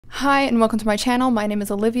Hi and welcome to my channel. My name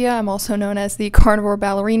is Olivia. I'm also known as the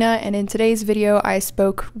Carnivoreballerina, and in today's video I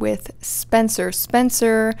spoke with Spencer.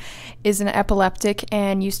 Spencer is an epileptic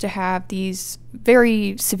and used to have these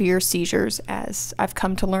very severe seizures, as I've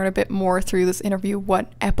come to learn a bit more through this interview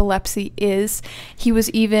what epilepsy is. He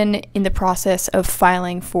was even in the process of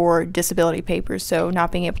filing for disability papers, so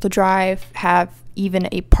not being able to drive, have even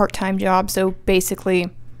a part-time job, so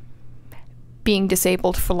basically being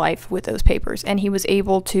disabled for life with those papers. And he was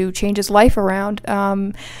able to change his life around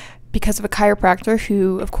because of a chiropractor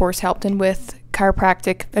who, of course, helped him with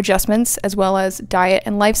chiropractic adjustments as well as diet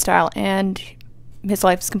and lifestyle. And his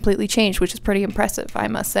life has completely changed, which is pretty impressive, I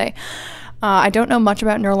must say. I don't know much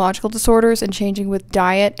about neurological disorders and changing with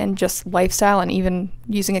diet and just lifestyle and even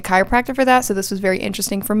using a chiropractor for that. So this was very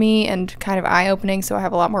interesting for me and kind of eye-opening. So I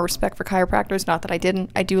have a lot more respect for chiropractors. Not that I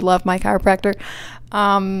didn't. I do love my chiropractor.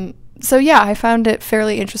 So yeah, I found it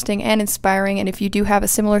fairly interesting and inspiring, and if you do have a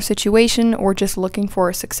similar situation or just looking for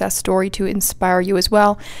a success story to inspire you as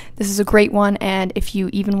well, this is a great one. And if you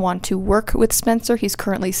even want to work with Spencer, he's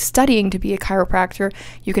currently studying to be a chiropractor.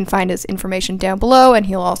 You can find his information down below, and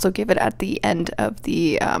he'll also give it at the end of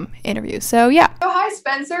the interview. So yeah. So hi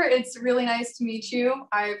Spencer, it's really nice to meet you.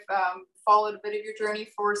 I've followed a bit of your journey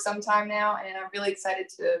for some time now, and I'm really excited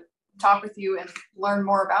to talk with you and learn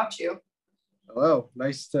more about you. Hello,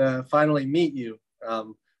 nice to finally meet you.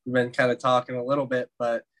 We've been kind of talking a little bit,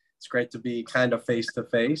 but it's great to be kind of face to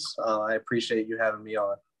face. I appreciate you having me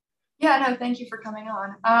on. Yeah, no, thank you for coming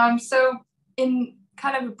on. So in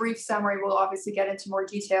kind of a brief summary, we'll obviously get into more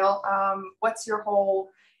detail. What's your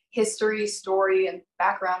whole history, story, and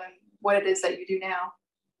background, and what it is that you do now?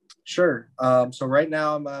 Sure. So right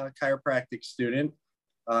now I'm a chiropractic student.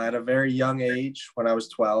 At a very young age, when I was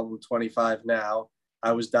 12, I'm 25 now,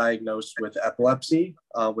 I was diagnosed with epilepsy,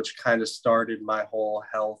 which kind of started my whole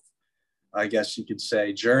health, I guess you could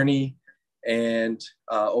say, journey. And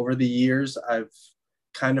over the years, I've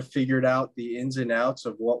kind of figured out the ins and outs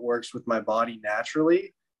of what works with my body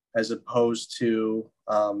naturally, as opposed to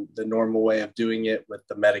the normal way of doing it with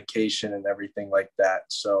the medication and everything like that.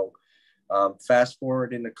 So fast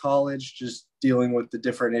forward into college, just dealing with the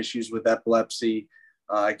different issues with epilepsy,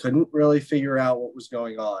 I couldn't really figure out what was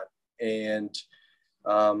going on. And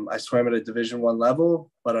I swam at a Division I level,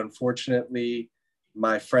 but unfortunately,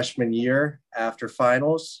 my freshman year after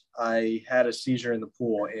finals, I had a seizure in the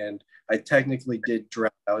pool, and I technically did drown.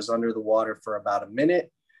 I was under the water for about a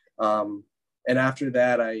minute, and after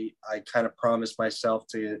that, I kind of promised myself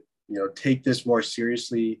to take this more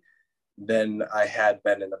seriously than I had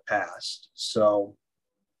been in the past. So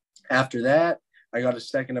after that, I got a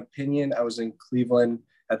second opinion. I was in Cleveland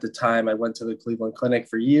at the time. I went to the Cleveland Clinic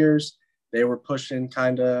for years. They were pushing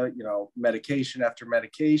kind of, medication after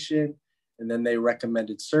medication, and then they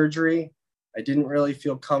recommended surgery. I didn't really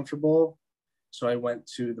feel comfortable, so I went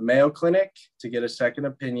to the Mayo Clinic to get a second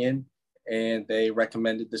opinion, and they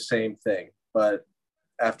recommended the same thing. But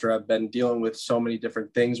after I've been dealing with so many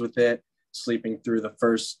different things with it, sleeping through the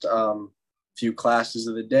first few classes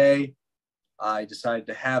of the day, I decided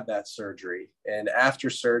to have that surgery. And after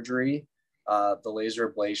surgery, the laser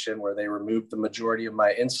ablation, where they removed the majority of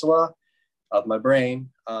my insula of my brain,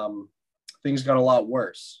 things got a lot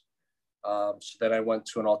worse. So then I went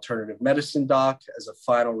to an alternative medicine doc as a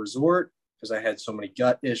final resort because I had so many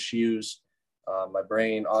gut issues. My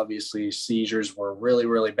brain, obviously, seizures were really,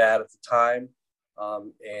 really bad at the time.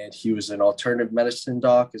 And he was an alternative medicine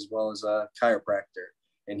doc as well as a chiropractor.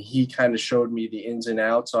 And he kind of showed me the ins and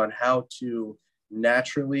outs on how to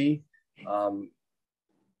naturally,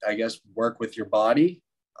 I guess, work with your body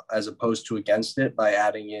as opposed to against it by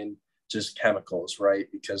adding in just chemicals, right?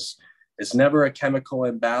 Because it's never a chemical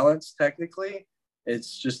imbalance technically.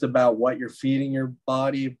 It's just about what you're feeding your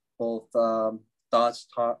body, both thoughts,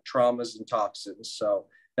 traumas, and toxins. So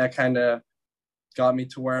that kind of got me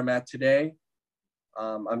to where I'm at today.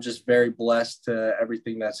 I'm just very blessed to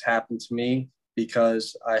everything that's happened to me,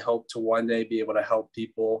 because I hope to one day be able to help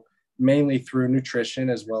people mainly through nutrition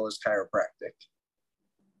as well as chiropractic.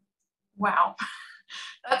 Wow.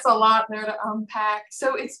 That's a lot there to unpack.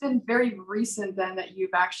 So it's been very recent then that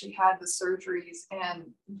you've actually had the surgeries and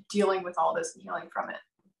dealing with all this and healing from it.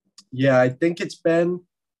 Yeah, I think it's been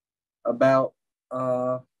about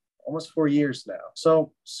almost 4 years now.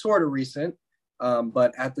 So sort of recent.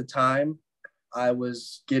 But at the time, I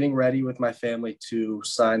was getting ready with my family to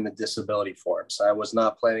sign the disability forms. I was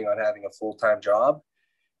not planning on having a full-time job,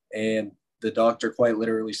 and the doctor quite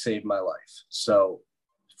literally saved my life. So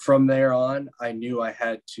from there on, I knew I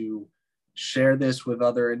had to share this with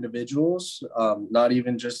other individuals, not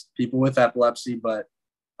even just people with epilepsy, but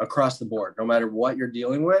across the board. No matter what you're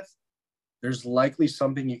dealing with, there's likely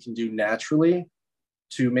something you can do naturally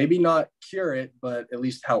to maybe not cure it, but at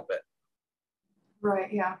least help it.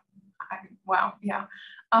 Right. Yeah. Wow. Yeah.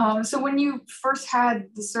 So when you first had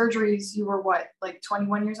the surgeries, you were what, like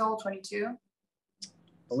 21 years old, 22? I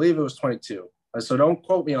believe it was 22. So don't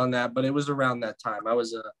quote me on that, but it was around that time. I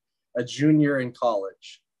was a junior in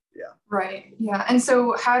college. Yeah. Right. Yeah. And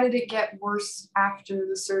so how did it get worse after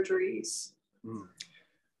the surgeries?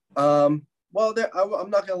 Well, I'm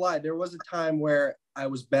not gonna lie. There was a time where I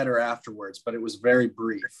was better afterwards, but it was very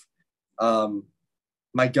brief.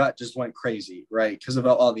 My gut just went crazy, right? Because of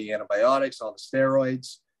all the antibiotics, all the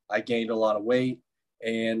steroids. I gained a lot of weight,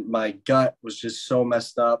 and my gut was just so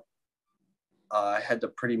messed up. I had to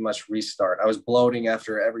pretty much restart. I was bloating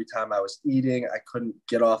after every time I was eating. I couldn't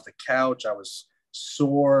get off the couch. I was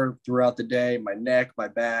sore throughout the day, my neck, my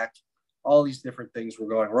back, all these different things were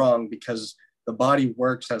going wrong because the body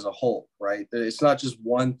works as a whole, right? It's not just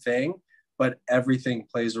one thing, but everything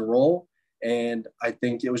plays a role. And I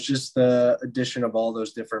think it was just the addition of all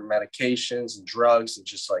those different medications and drugs and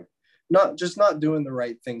just like not doing the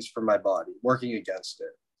right things for my body, working against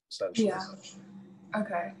it, essentially. Yeah.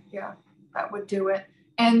 Okay. Yeah, that would do it.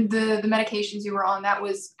 And the medications you were on, that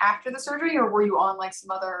was after the surgery, or were you on like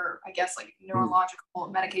some other, I guess, like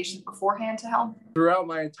neurological medications beforehand to help? Throughout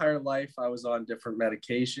my entire life, I was on different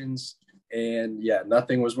medications, and yeah,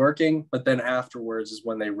 nothing was working. But then afterwards is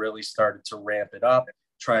when they really started to ramp it up,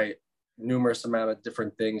 try numerous amount of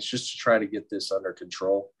different things just to try to get this under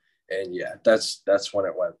control. And yeah, that's when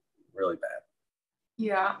it went really bad.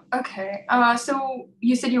 Yeah. Okay. So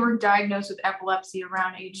you said you were diagnosed with epilepsy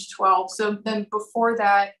around age 12. So then before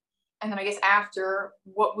that, and then I guess after,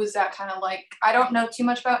 what was that kind of like? I don't know too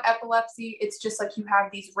much about epilepsy. It's just like you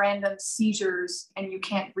have these random seizures and you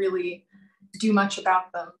can't really do much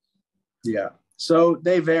about them. Yeah. So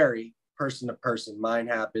they vary person to person. Mine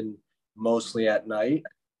happened mostly at night.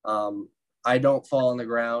 I don't fall on the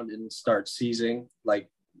ground and start seizing like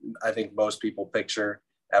I think most people picture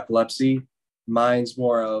epilepsy. Mine's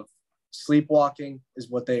more of sleepwalking is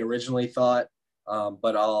what they originally thought.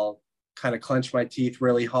 But I'll kind of clench my teeth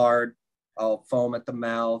really hard. I'll foam at the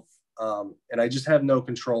mouth. And I just have no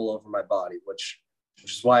control over my body, which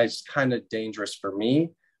is why it's kind of dangerous for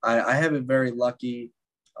me. I have it very lucky.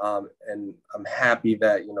 And I'm happy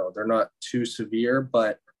that, they're not too severe,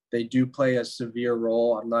 but they do play a severe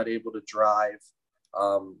role. I'm not able to drive.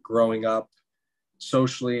 Growing up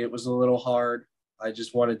socially, it was a little hard. I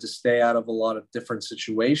just wanted to stay out of a lot of different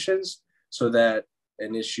situations so that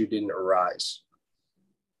an issue didn't arise.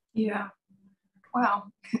 Yeah.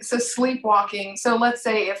 Wow. So sleepwalking. So let's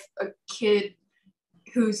say if a kid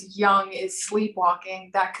who's young is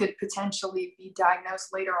sleepwalking, that could potentially be diagnosed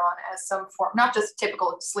later on as some form, not just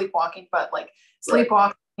typical sleepwalking, but like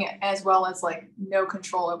sleepwalking as well as like no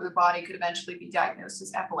control over the body could eventually be diagnosed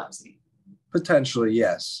as epilepsy. Potentially,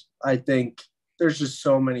 yes. I think there's just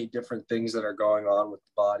so many different things that are going on with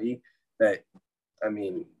the body that,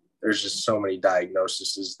 there's just so many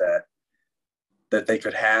diagnoses that they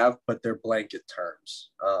could have, but they're blanket terms.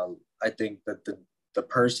 I think that the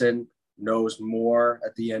person knows more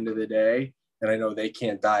at the end of the day, and I know they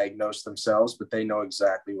can't diagnose themselves, but they know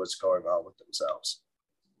exactly what's going on with themselves.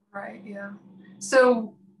 Right, yeah.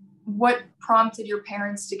 So what prompted your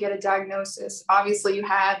parents to get a diagnosis? Obviously you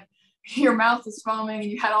had your mouth was foaming and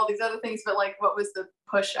you had all these other things, but like what was the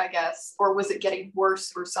push, I guess, or was it getting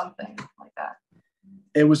worse or something like that?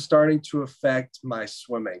 It was starting to affect my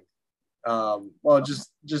swimming.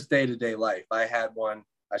 Just day-to-day life. I had one,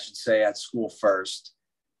 I should say, at school first,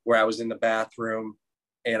 where I was in the bathroom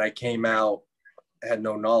and I came out. I had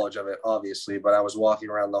no knowledge of it, obviously, but I was walking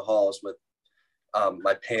around the halls with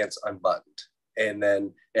my pants unbuttoned. And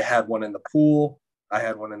then it had one in the pool. I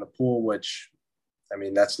had one in the pool, which,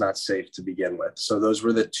 that's not safe to begin with. So those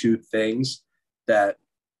were the two things that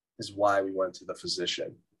is why we went to my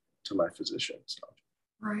physician. So.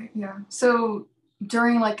 Right, yeah. So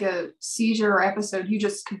during like a seizure or episode, you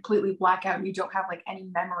just completely black out. You don't have like any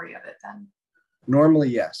memory of it then? Normally,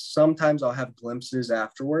 yes. Sometimes I'll have glimpses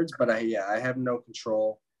afterwards, but I have no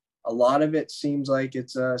control. A lot of it seems like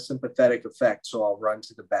it's a sympathetic effect. So I'll run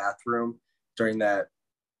to the bathroom during that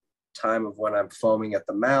time of when I'm foaming at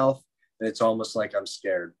the mouth. And it's almost like I'm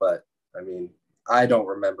scared, but I don't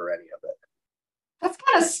remember any of it. That's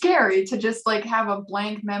kind of scary to just like have a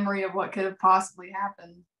blank memory of what could have possibly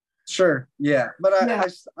happened. Sure. Yeah. But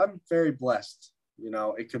I'm very blessed.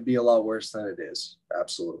 It could be a lot worse than it is.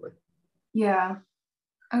 Absolutely. Yeah.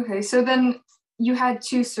 Okay. So then you had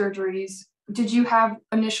 2 surgeries. Did you have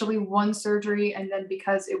initially one surgery and then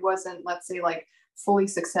because it wasn't, let's say, like fully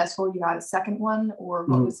successful, you had a second one, or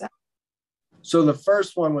what was that? So the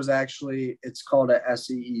first one was actually, it's called a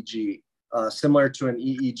SEEG, similar to an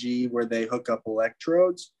EEG where they hook up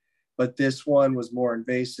electrodes, but this one was more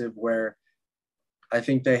invasive where I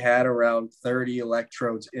think they had around 30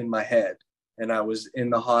 electrodes in my head. And I was in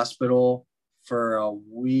the hospital for a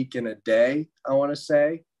week and a day, I want to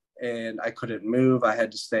say. And I couldn't move. I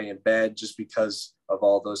had to stay in bed just because of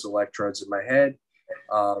all those electrodes in my head.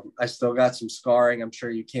 I still got some scarring. I'm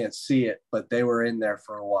sure you can't see it, but they were in there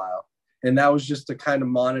for a while. And that was just to kind of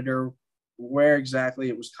monitor where exactly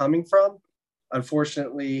it was coming from.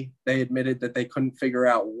 Unfortunately, they admitted that they couldn't figure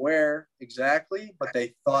out where exactly, but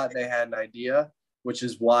they thought they had an idea, which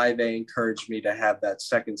is why they encouraged me to have that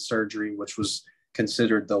second surgery, which was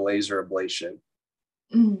considered the laser ablation.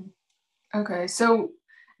 Mm. Okay, so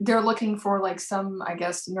they're looking for like some, I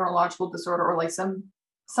guess, neurological disorder or like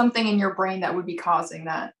something in your brain that would be causing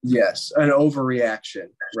that. Yes, an overreaction,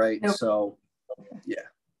 right? Nope. So, yeah.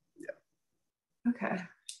 Okay.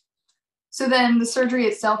 So then the surgery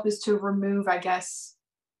itself is to remove, I guess,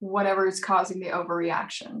 whatever is causing the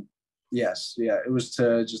overreaction. Yes, yeah. It was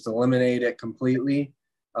to just eliminate it completely,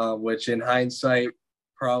 which in hindsight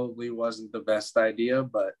probably wasn't the best idea,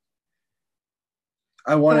 but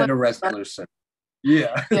I wanted a resolution.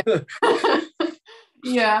 Yeah. Yeah.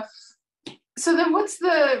 Yeah. So then what's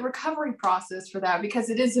the recovery process for that? Because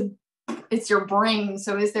it's your brain.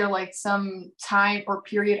 So is there like some time or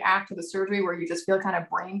period after the surgery where you just feel kind of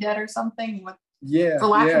brain dead or something? Yeah. For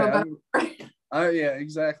lack of a better yeah,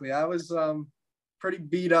 exactly. I was pretty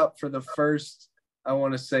beat up for the first, I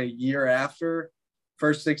want to say, year after.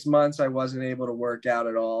 First 6 months, I wasn't able to work out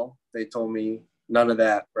at all. They told me none of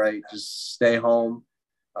that, right? Just stay home,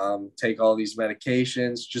 take all these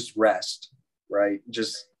medications, just rest, right?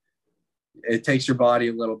 Just it takes your body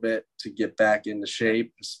a little bit to get back into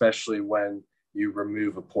shape, especially when you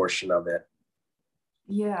remove a portion of it.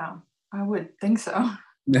 Yeah, I would think so.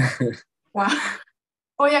 Wow.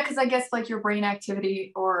 Well, yeah, because I guess like your brain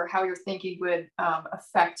activity or how you're thinking would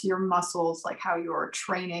affect your muscles, like how you're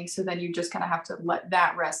training. So then you just kind of have to let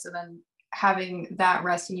that rest. So then having that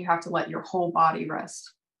resting, you have to let your whole body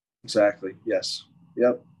rest. Exactly. Yes.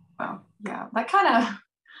 Yep. Wow. Yeah.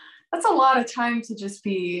 That's a lot of time to just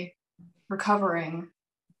be recovering.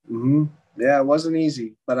 Mm-hmm. Yeah, it wasn't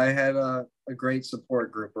easy, but I had a great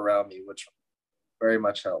support group around me, which very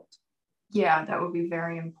much helped. Yeah, that would be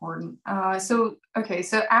very important. So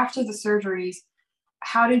after the surgeries,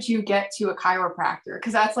 how did you get to a chiropractor?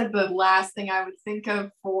 Because that's like the last thing I would think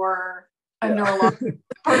of for a neurological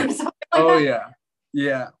person. Oh, yeah.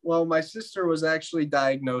 Yeah. Well, my sister was actually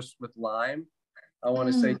diagnosed with Lyme, I want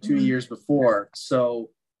to say 2 years before.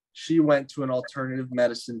 So she went to an alternative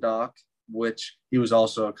medicine doc, which he was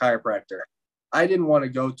also a chiropractor. I didn't want to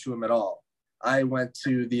go to him at all. I went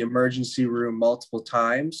to the emergency room multiple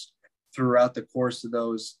times throughout the course of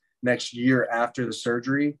those next year after the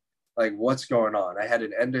surgery. Like, what's going on? I had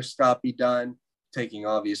an endoscopy done, taking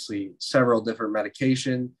obviously several different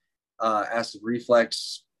medication, acid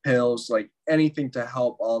reflux pills, like anything to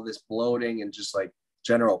help all this bloating and just like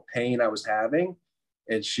general pain I was having.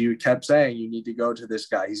 And she kept saying, you need to go to this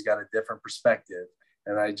guy. He's got a different perspective.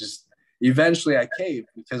 And I just, eventually I caved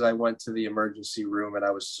because I went to the emergency room and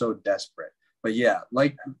I was so desperate. But yeah,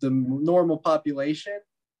 like the normal population,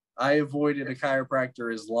 I avoided a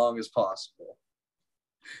chiropractor as long as possible.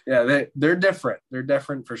 Yeah, they're different. They're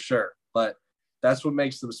different for sure. But that's what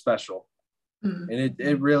makes them special. Mm-hmm. And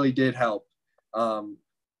it really did help.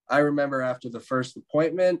 I remember after the first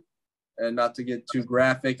appointment, and not to get too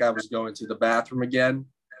graphic, I was going to the bathroom again.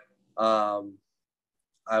 I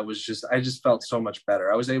just felt so much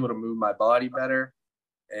better. I was able to move my body better.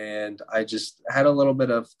 And I just had a little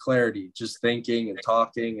bit of clarity, just thinking and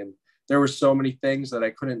talking. And there were so many things that I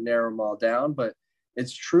couldn't narrow them all down, but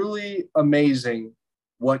it's truly amazing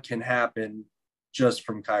what can happen just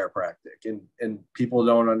from chiropractic. And people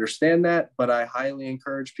don't understand that, but I highly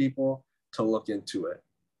encourage people to look into it.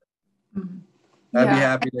 Mm-hmm. I'd be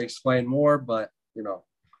happy to explain more, but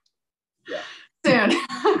yeah.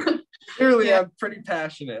 Soon. Clearly, yeah. I'm pretty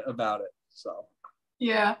passionate about it. So.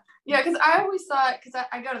 Yeah. Yeah, because I always thought, because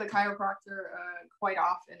I go to the chiropractor quite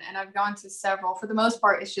often, and I've gone to several. For the most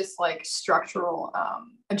part, it's just like structural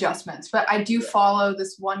adjustments. But I do follow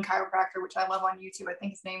this one chiropractor, which I love on YouTube. I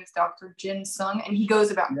think his name is Dr. Jin Sung, and he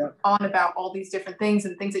goes on about all these different things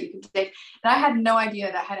and things that you can take. And I had no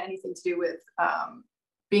idea that had anything to do with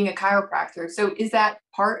being a chiropractor. So is that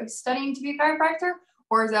part of studying to be a chiropractor,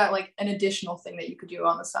 or is that like an additional thing that you could do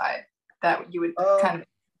on the side that you would kind of?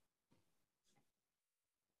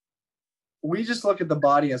 We just look at the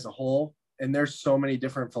body as a whole, and there's so many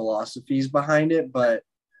different philosophies behind it, but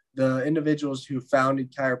the individuals who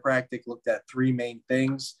founded chiropractic looked at three main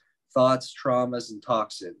things: thoughts, traumas, and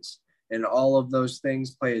toxins. And all of those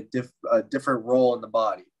things play a different role in the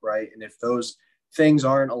body, right? And if those things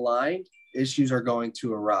aren't aligned, issues are going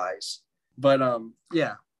to arise. But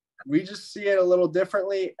yeah, we just see it a little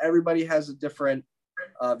differently. Everybody has a different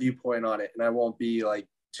viewpoint on it, and I won't be like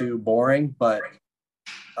too boring, but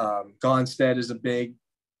Gonstead is a big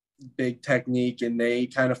technique, and they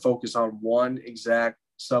kind of focus on one exact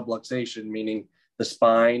subluxation, meaning the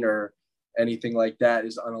spine or anything like that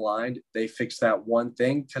is unaligned. They fix that one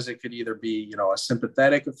thing because it could either be, you know, a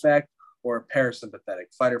sympathetic effect or a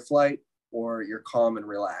parasympathetic, fight or flight, or you're calm and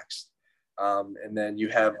relaxed. And then you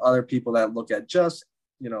have other people that look at just,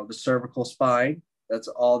 you know, the cervical spine. That's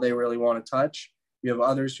all they really want to touch. You have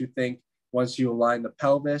others who think once you align the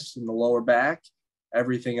pelvis and the lower back,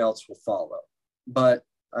 everything else will follow. But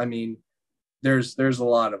I mean, there's a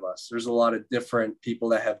lot of us. There's a lot of different people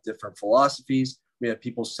that have different philosophies. We have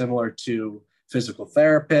people similar to physical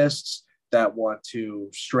therapists that want to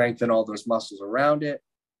strengthen all those muscles around it.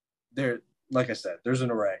 There, like I said, there's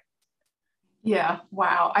an array. Yeah.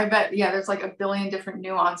 Wow. I bet. Yeah. There's like a billion different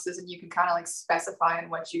nuances, and you can kind of like specify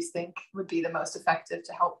in what you think would be the most effective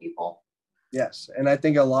to help people. Yes. And I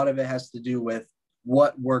think a lot of it has to do with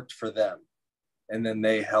what worked for them. And then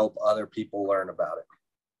they help other people learn about it.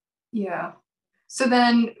 Yeah. So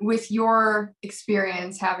then with your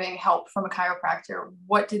experience having help from a chiropractor,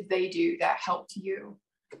 what did they do that helped you?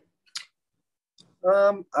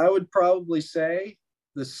 I would probably say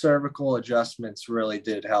the cervical adjustments really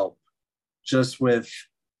did help, just with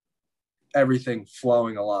everything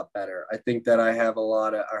flowing a lot better. I think that I had a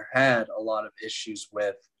lot of issues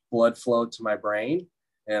with blood flow to my brain.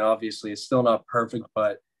 And obviously it's still not perfect,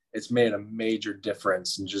 but it's made a major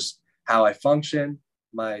difference in just how I function,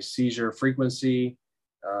 my seizure frequency,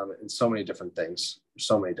 and so many different things.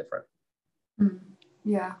 So many different.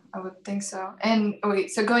 Yeah, I would think so. And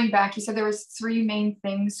wait, so going back, you said there was three main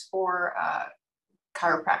things for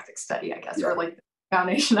chiropractic study, I guess, yeah, or like the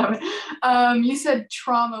foundation of it. You said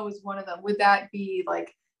trauma was one of them. Would that be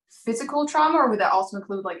like physical trauma, or would that also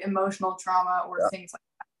include like emotional trauma or things like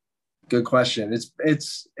that? Good question.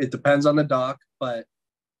 It depends on the doc, but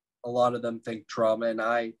a lot of them think trauma, and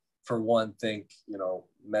I, for one, think, you know,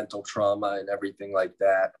 mental trauma and everything like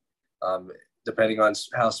that. Depending on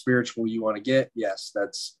how spiritual you want to get, yes,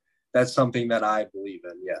 that's something that I believe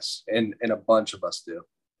in. Yes, and a bunch of us do.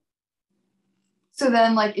 So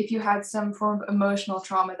then, like, if you had some form of emotional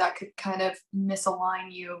trauma that could kind of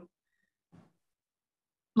misalign you,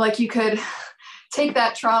 like you could take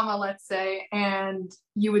that trauma, let's say, and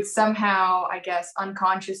you would somehow, I guess,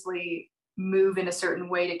 unconsciously move in a certain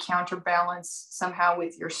way to counterbalance somehow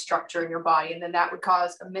with your structure in your body, and then that would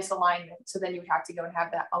cause a misalignment, so then you would have to go and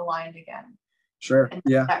have that aligned again. Sure. And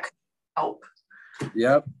yeah, that could help.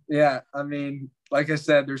 Yep. Yeah, I mean, like I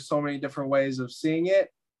said, there's so many different ways of seeing it.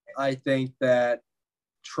 I think that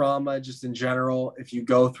trauma, just in general, if you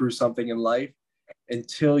go through something in life,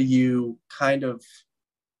 until you kind of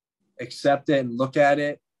accept it and look at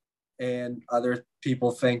it, and other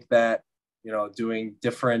people think that, you know, doing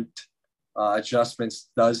different adjustments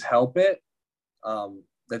does help it,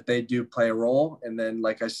 that they do play a role. And then,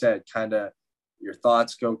 like I said, kind of your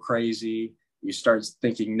thoughts go crazy. You start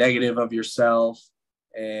thinking negative of yourself,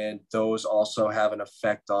 and those also have an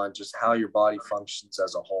effect on just how your body functions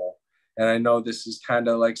as a whole. And I know this is kind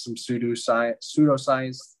of like some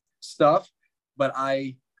pseudoscience stuff, but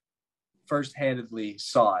I first-handedly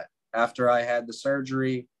saw it after I had the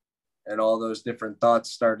surgery, and all those different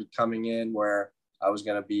thoughts started coming in where I was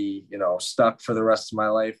going to be, you know, stuck for the rest of my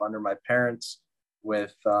life under my parents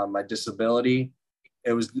with my disability.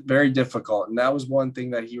 It was very difficult. And that was one thing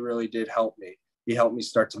that he really did help me. He helped me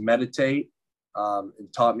start to meditate, and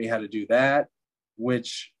taught me how to do that,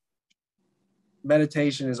 which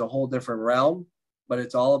meditation is a whole different realm, but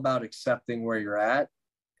it's all about accepting where you're at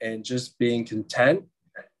and just being content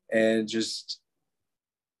and just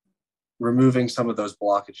removing some of those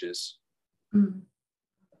blockages.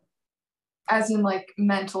 As in like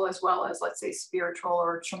mental as well as, let's say, spiritual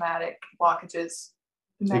or traumatic blockages.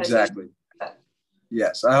 Exactly.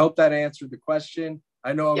 Yes. I hope that answered the question.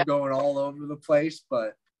 I know I'm going all over the place,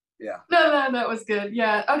 but yeah. No, that was good.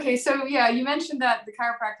 Yeah. Okay. So yeah, you mentioned that the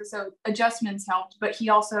chiropractor, so adjustments helped, but he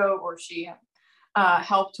also, or she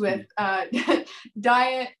helped with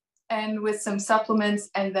diet and with some supplements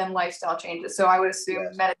and then lifestyle changes. So I would assume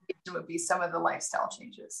meditation would be some of the lifestyle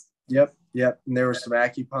changes. Yep. And there was some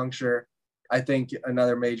acupuncture. I think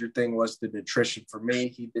another major thing was the nutrition for me.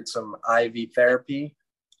 He did some IV therapy,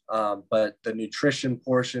 but the nutrition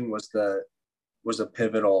portion was a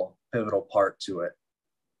pivotal part to it.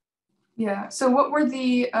 Yeah. So what were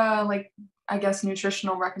the like, I guess,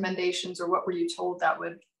 nutritional recommendations, or what were you told that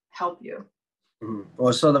would help you?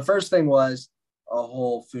 Well, so the first thing was a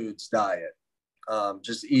whole foods diet,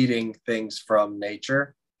 just eating things from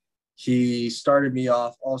nature. He started me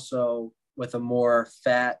off also with a more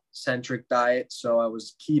fat centric diet. So I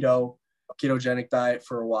was ketogenic diet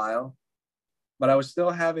for a while, but I was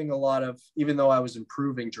still having a lot of, even though I was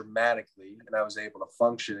improving dramatically and I was able to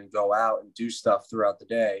function and go out and do stuff throughout the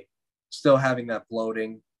day, still having that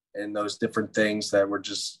bloating and those different things that were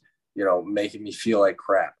just, making me feel like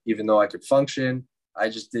crap. Even though I could function, I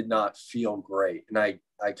just did not feel great. And I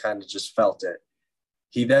kind of just felt it.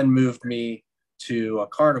 He then moved me to a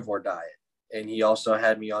carnivore diet. And he also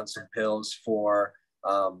had me on some pills for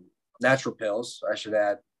natural pills. I should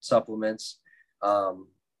add supplements,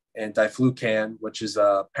 and diflucan, which is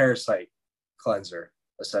a parasite cleanser,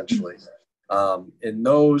 essentially. And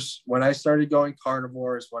those, when I started going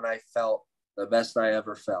carnivore, is when I felt the best I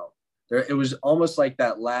ever felt. It was almost like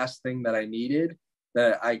that last thing that I needed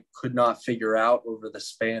that I could not figure out over the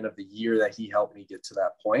span of the year that he helped me get to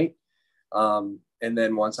that point. And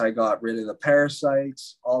then once I got rid of the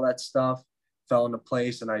parasites, all that stuff fell into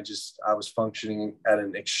place, and I was functioning at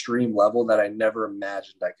an extreme level that I never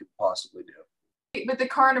imagined I could possibly do. With the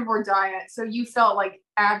carnivore diet, so you felt like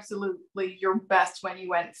absolutely your best when you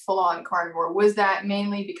went full on carnivore. Was that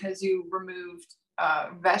mainly because you removed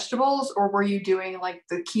vegetables, or were you doing like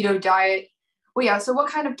the keto diet? Well, yeah. So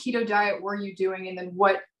what kind of keto diet were you doing? And then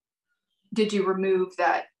what did you remove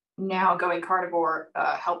that now going carnivore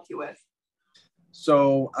helped you with?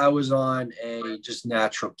 So I was on a just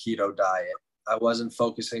natural keto diet. I wasn't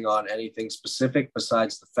focusing on anything specific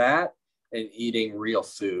besides the fat and eating real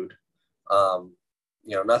food.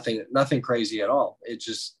 Nothing crazy at all. It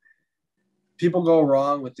just, people go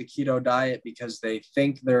wrong with the keto diet because they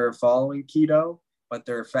think they're following keto, but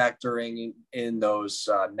they're factoring in those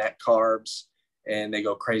net carbs, and they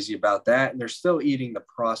go crazy about that. And they're still eating the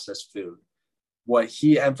processed food. What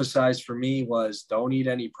he emphasized for me was don't eat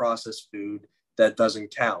any processed food that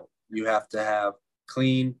doesn't count. You have to have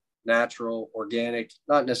clean, natural, organic,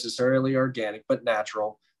 not necessarily organic, but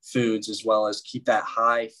natural foods, as well as keep that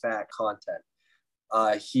high fat content.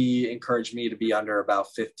 He encouraged me to be under about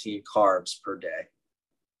 15 carbs per day.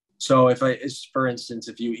 So for instance,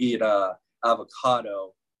 if you eat a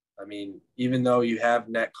avocado, I mean, even though you have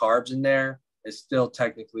net carbs in there, it's still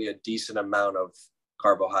technically a decent amount of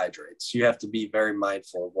carbohydrates. You have to be very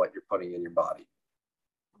mindful of what you're putting in your body.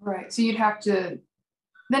 Right. So you'd have to,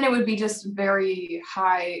 then it would be just very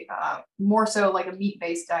high, more so like a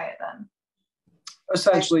meat-based diet then.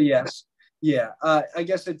 Essentially, yes. Yeah. I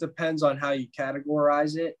guess it depends on how you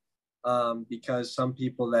categorize it. Because some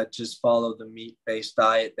people that just follow the meat-based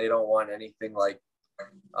diet, they don't want anything like,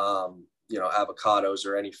 avocados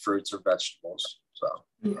or any fruits or vegetables. So,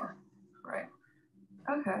 yeah. Right.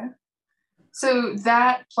 Okay. So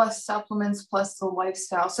that plus supplements plus the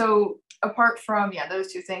lifestyle. So apart from,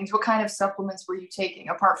 those two things, what kind of supplements were you taking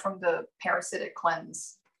apart from the parasitic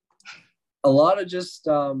cleanse? a lot of just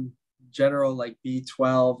general like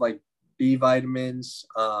B12, like B vitamins,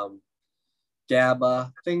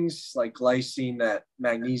 GABA, things like glycine, that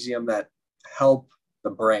magnesium that help the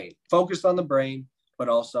brain, focused on the brain, but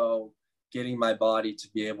also getting my body to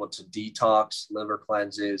be able to detox, liver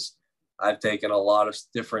cleanses. I've taken a lot of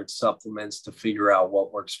different supplements to figure out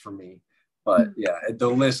what works for me. But yeah, the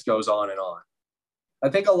list goes on and on. I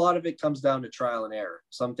think a lot of it comes down to trial and error.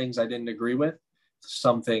 Some things I didn't agree with.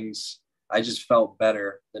 Some things I just felt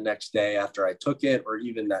better the next day after I took it, or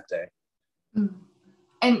even that day.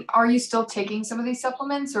 And are you still taking some of these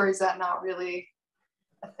supplements, or is that not really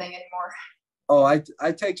a thing anymore? Oh,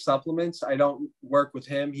 I take supplements. I don't work with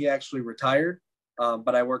him. He actually retired,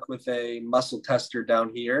 but I work with a muscle tester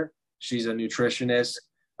down here. She's a nutritionist.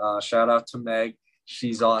 Shout out to Meg.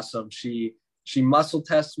 She's awesome. She muscle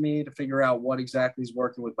tests me to figure out what exactly is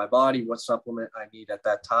working with my body, what supplement I need at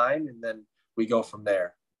that time, and then we go from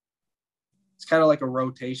there. It's kind of like a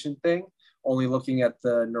rotation thing, only looking at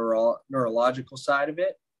the neurological side of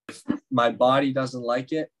it. If my body doesn't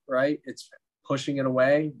like it, right, it's pushing it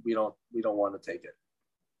away, we don't want to take it.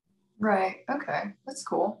 Right. Okay. That's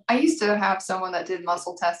cool. I used to have someone that did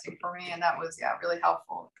muscle testing for me, and that was, really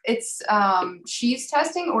helpful. It's, she's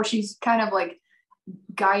testing, or she's kind of like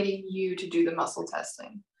guiding you to do the muscle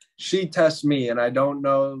testing? She tests me, and I don't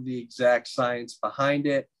know the exact science behind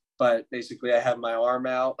it, but basically I have my arm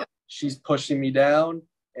out. She's pushing me down,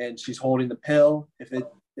 and she's holding the pill.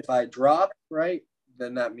 If I drop, right,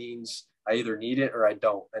 then that means I either need it or I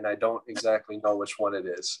don't, and I don't exactly know which one it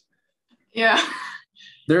is. Yeah.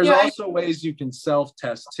 There's Yeah. also ways you can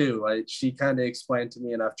self-test too. She kind of explained to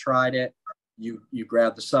me, and I've tried it. You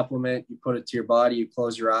grab the supplement, you put it to your body, you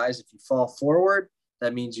close your eyes. If you fall forward,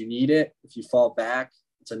 that means you need it. If you fall back,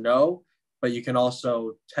 it's a no. But you can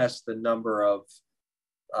also test the number of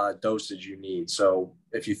dosage you need. So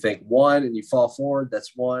if you think 1 and you fall forward,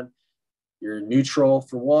 that's 1. You're neutral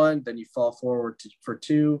for 1, then you fall forward for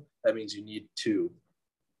 2. That means you need 2.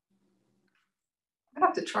 I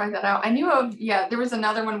have to try that out. I knew of, yeah, there was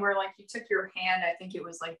another one where like you took your hand, I think it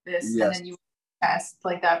was like this, Yes. and then you test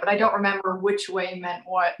like that, but I don't remember which way meant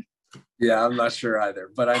what. Yeah, I'm not sure either,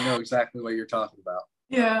 but I know exactly what you're talking about.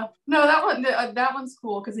 Yeah, no, that one's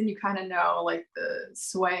cool because then you kind of know like the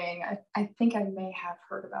swaying. I think I may have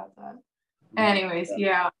heard about that. Anyways,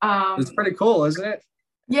 yeah. It's pretty cool, isn't it?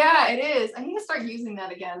 Yeah, it is. I need to start using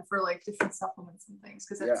that again for like different supplements and things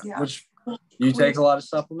because it's Which you take a lot of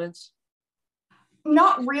supplements?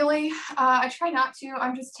 Not really. I try not to.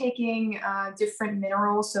 I'm just taking different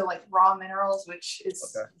minerals, so like raw minerals, which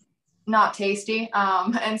is not tasty.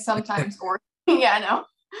 And sometimes yeah, no,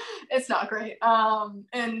 it's not great.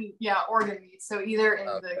 And yeah, organ meat. So either in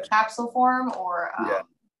the capsule form or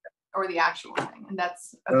the actual thing, and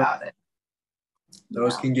that's about it.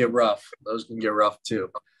 Those can get rough. Those can get rough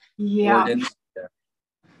too. Yeah. Organs,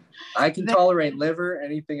 I can tolerate liver.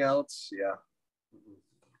 Anything else, yeah.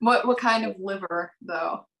 What kind of liver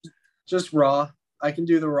though? Just raw. I can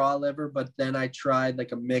do the raw liver, but then I tried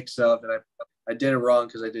like a mix of, and I did it wrong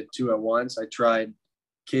because I did 2 at once. I tried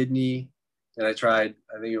kidney, and I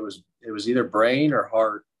think it was either brain or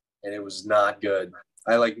heart, and it was not good.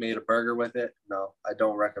 I like made a burger with it. No, I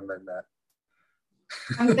don't recommend that.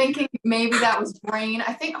 I'm thinking maybe that was brain.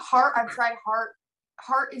 I think heart. I've tried heart.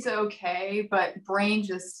 Heart is okay, but brain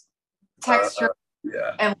just texture.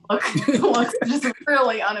 And looks just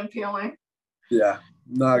really unappealing. Yeah,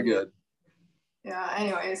 not good. Yeah,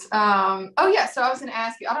 anyways. Oh yeah, so I was gonna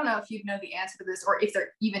ask you, I don't know if you know the answer to this or if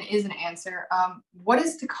there even is an answer. What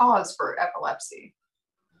is the cause for epilepsy?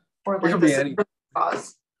 Or like the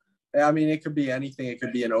cause? I mean, it could be anything. It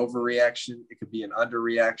could be an overreaction, it could be an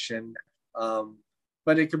underreaction.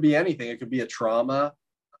 But it could be anything. It could be a trauma.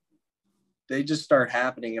 They just start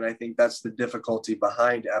happening, and I think that's the difficulty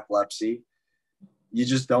behind epilepsy. You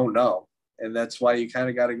just don't know. And that's why you kind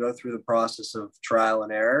of got to go through the process of trial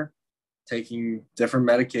and error, taking different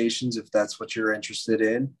medications if that's what you're interested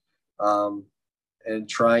in, and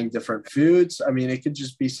trying different foods. I mean, it could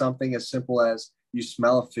just be something as simple as you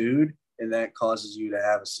smell a food and that causes you to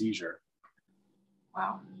have a seizure.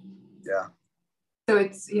 Wow. Yeah. So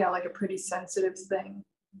it's, like a pretty sensitive thing.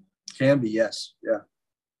 Can be, yes. Yeah.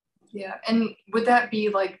 Yeah. And would that be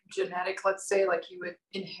like genetic, let's say, like you would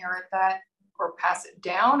inherit that or pass it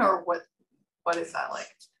down, or what is that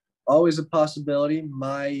like? Always a possibility.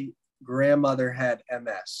 My grandmother had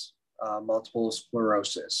MS, multiple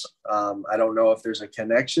sclerosis. I don't know if there's a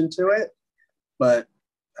connection to it, but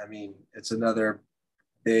I mean, it's another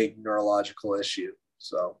big neurological issue.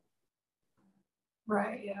 So.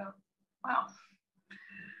 Right. Yeah. Wow.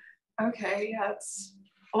 Okay. Yeah. It's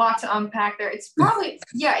a lot to unpack there. It's probably,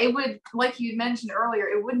 it would, like you mentioned earlier,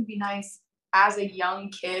 it wouldn't be nice as a young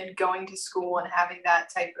kid going to school and having that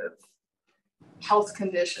type of health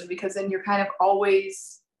condition, because then you're kind of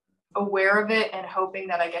always aware of it and hoping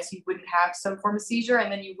that I guess you wouldn't have some form of seizure,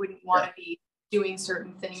 and then you wouldn't want to be doing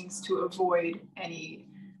certain things to avoid any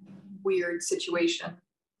weird situation.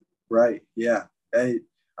 Right. Yeah.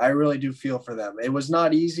 I really do feel for them. It was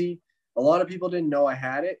not easy. A lot of people didn't know I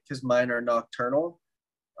had it because mine are nocturnal.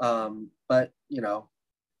 But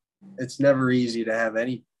it's never easy to have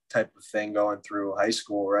any type of thing going through high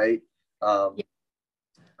school, right?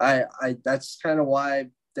 I that's kind of why I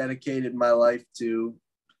dedicated my life to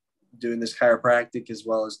doing this chiropractic as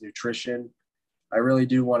well as nutrition. I really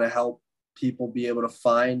do want to help people be able to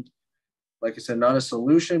find, like I said, not a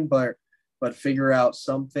solution, but figure out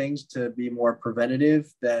some things to be more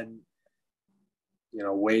preventative than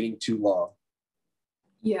waiting too long.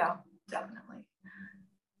 Yeah, definitely.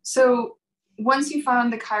 So once you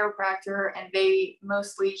found the chiropractor and they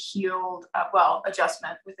mostly healed,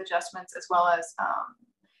 adjustments as well as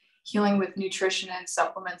healing with nutrition and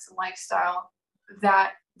supplements and lifestyle,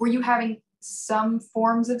 were you having some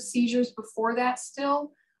forms of seizures before that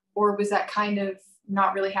still, or was that kind of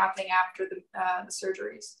not really happening after the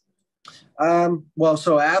surgeries? Well,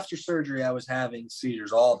 so after surgery, I was having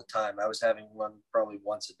seizures all the time. I was having one probably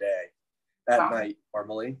once a day at night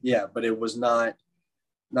normally. Yeah, but it was not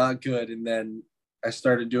good. And then I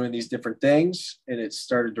started doing these different things and it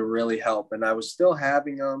started to really help. And I was still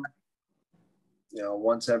having them,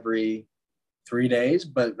 once every 3 days.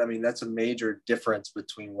 But I mean, that's a major difference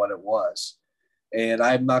between what it was. And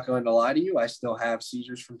I'm not going to lie to you, I still have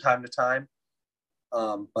seizures from time to time.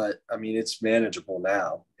 But I mean, it's manageable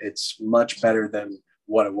now. It's much better than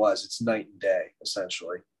what it was. It's night and day,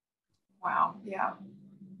 essentially. Wow. Yeah,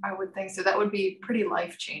 I would think so. That would be pretty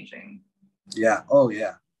life-changing. Yeah. Oh,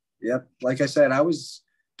 yeah. Yep. Like I said, I was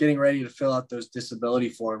getting ready to fill out those disability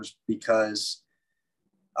forms because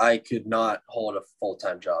I could not hold a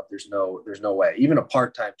full-time job. There's no way. Even a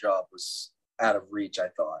part-time job was out of reach, I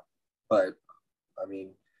thought. But I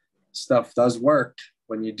mean, stuff does work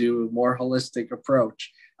when you do a more holistic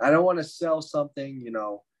approach. I don't want to sell something,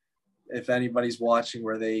 if anybody's watching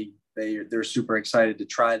where they're super excited to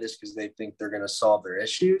try this because they think they're going to solve their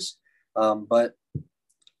issues. But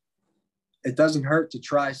it doesn't hurt to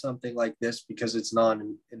try something like this because it's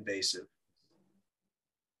non-invasive.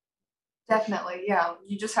 Definitely. Yeah.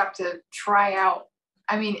 You just have to try out.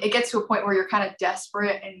 I mean, it gets to a point where you're kind of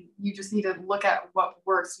desperate and you just need to look at what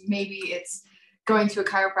works. Maybe it's going to a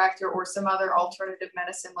chiropractor or some other alternative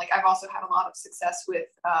medicine. Like I've also had a lot of success with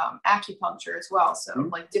acupuncture as well. So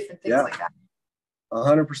like different things like that.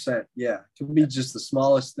 100%. Yeah. It can be just the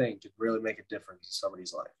smallest thing could really make a difference in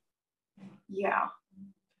somebody's life. Yeah.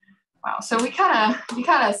 Wow. So you kind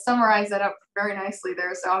of summarized that up very nicely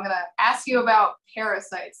there. So I'm going to ask you about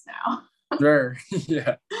parasites now. Sure.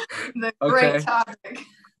 Yeah. The great topic.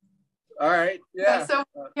 All right. Yeah. So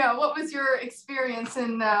what was your experience?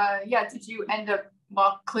 And did you end up,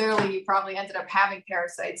 well, clearly you probably ended up having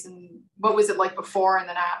parasites, and what was it like before and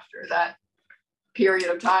then after that period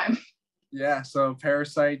of time? Yeah. So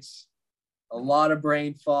parasites, a lot of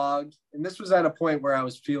brain fog. And this was at a point where I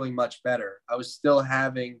was feeling much better. I was still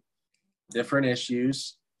having different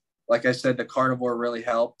issues. Like I said, the carnivore really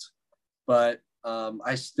helped, but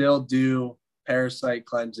I still do parasite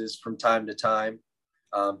cleanses from time to time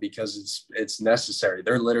because it's necessary.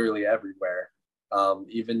 They're literally everywhere.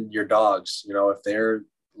 Even your dogs, if they're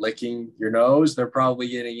licking your nose, they're probably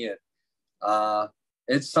getting it.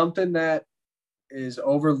 It's something that is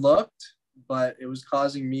overlooked, but it was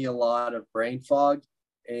causing me a lot of brain fog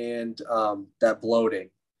and that bloating.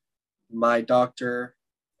 My doctor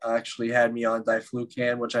actually had me on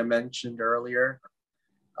diflucan, which I mentioned earlier.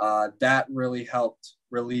 That really helped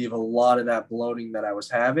relieve a lot of that bloating that I was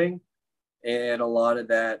having and a lot of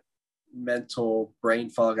that mental brain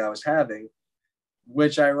fog I was having,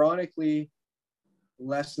 which ironically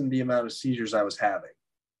lessened the amount of seizures I was having.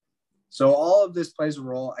 So all of this plays a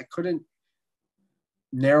role. I couldn't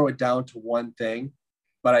narrow it down to one thing,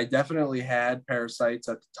 but I definitely had parasites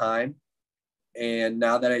at the time. And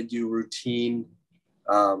now that I do routine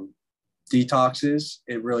detoxes,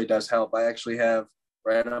 it really does help. I actually have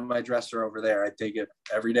right on my dresser over there, I take it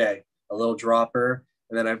every day, a little dropper,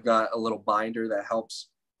 and then I've got a little binder that helps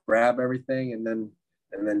grab everything and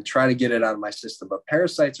then try to get it out of my system. But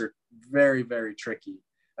parasites are very, very tricky.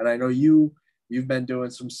 And I know you've been doing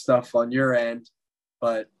some stuff on your end,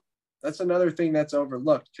 but that's another thing that's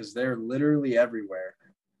overlooked because they're literally everywhere.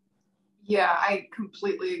 Yeah, I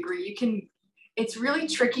completely agree. It's really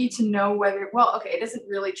tricky to know whether, it isn't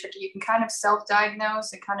really tricky. You can kind of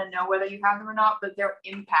self-diagnose and kind of know whether you have them or not, but their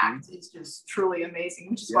impact is just truly amazing,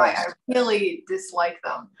 which is why I really dislike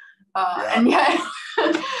them. And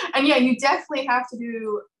you definitely have to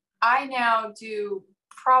do, I now do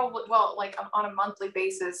probably, on a monthly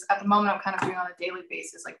basis. At the moment, I'm kind of doing on a daily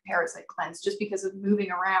basis, like parasite cleanse, just because of moving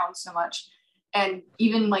around so much. And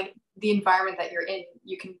even like the environment that you're in,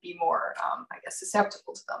 you can be more,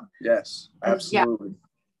 susceptible to them. Yes, absolutely.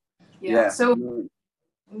 Yeah. So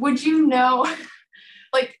would you know,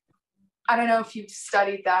 I don't know if you've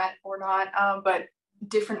studied that or not, but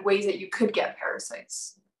different ways that you could get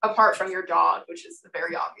parasites apart from your dog, which is the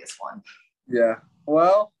very obvious one. Yeah.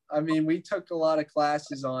 Well, I mean, we took a lot of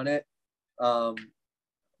classes on it. I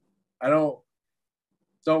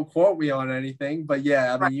don't quote me on anything, but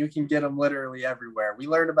yeah, I mean, you can get them literally everywhere. We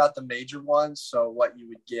learned about the major ones. So what you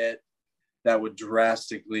would get that would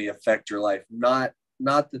drastically affect your life, not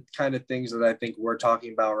the kind of things that I think we're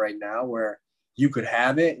talking about right now, where you could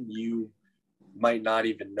have it and you might not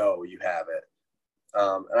even know you have it.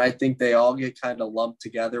 And I think they all get kind of lumped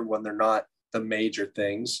together when they're not the major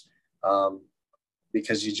things,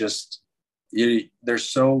 because they're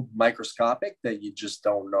so microscopic that you just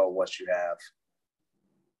don't know what you have.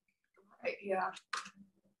 Right. Yeah.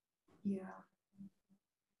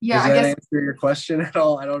 Does that answer your question at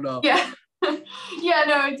all? I don't know. Yeah.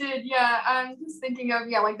 No, it did. Yeah. I'm just thinking of,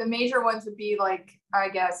 like the major ones would be like, I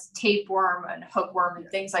guess, tapeworm and hookworm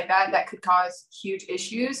and things like that could cause huge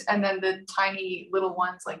issues. And then the tiny little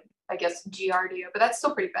ones, like, I guess, Giardia, but that's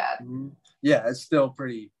still pretty bad. Mm-hmm. Yeah, it's still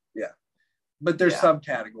pretty, but there's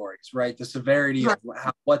subcategories, right? The severity of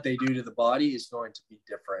what they do to the body is going to be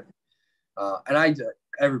different.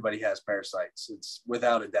 Everybody has parasites. It's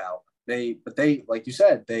without a doubt. But they, like you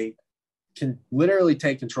said, they can literally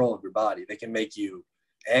take control of your body. They can make you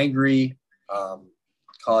angry,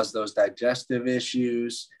 cause those digestive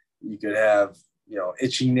issues. You could have,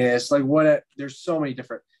 itchiness, there's so many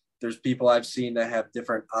different, there's people I've seen that have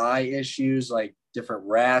different eye issues, like different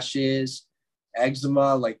rashes,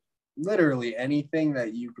 eczema, like literally anything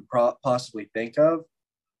that you could possibly think of.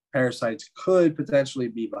 Parasites could potentially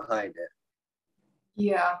be behind it.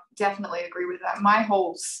 Yeah, definitely agree with that. My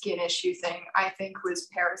whole skin issue thing, I think, was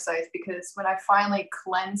parasites, because when I finally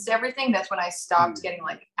cleansed everything, that's when I stopped getting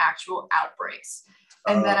like actual outbreaks.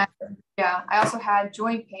 And then I also had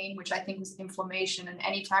joint pain, which I think was inflammation. And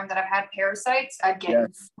anytime that I've had parasites, I'd get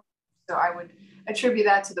so I would attribute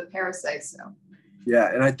that to the parasites. So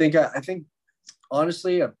yeah, and I think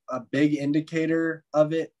honestly, a big indicator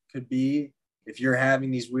of it could be, if you're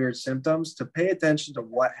having these weird symptoms, to pay attention to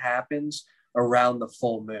what happens around the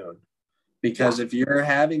full moon. Because if you're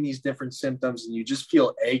having these different symptoms and you just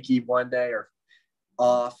feel achy one day or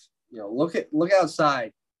off, look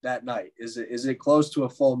outside that night. Is it close to a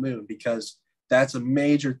full moon? Because that's a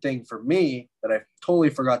major thing for me that I totally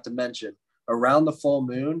forgot to mention. Around the full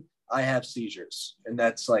moon, I have seizures, and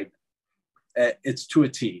that's like, it's to a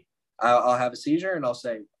T. I'll have a seizure and I'll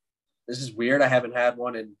say, this is weird. I haven't had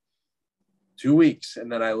one in 2 weeks.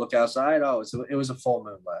 And then I look outside. Oh, it was a full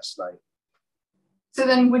moon last night. So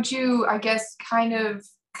then would you, I guess, kind of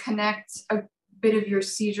connect a bit of your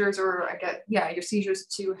seizures, or your seizures,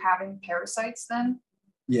 to having parasites then?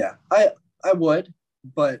 Yeah, I would,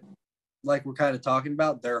 but like we're kind of talking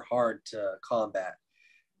about, they're hard to combat.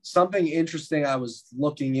 Something interesting I was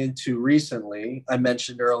looking into recently, I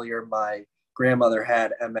mentioned earlier, my grandmother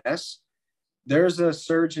had MS. There's a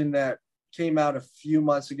surgeon that came out a few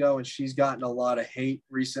months ago, and she's gotten a lot of hate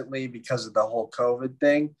recently because of the whole COVID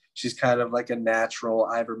thing. She's kind of like a natural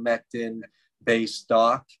ivermectin based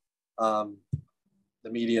doc. The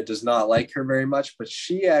media does not like her very much, but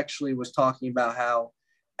she actually was talking about how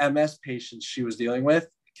MS patients she was dealing with,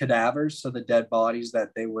 cadavers, so the dead bodies that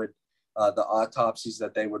they would, the autopsies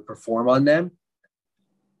that they would perform on them.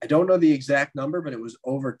 I don't know the exact number, but it was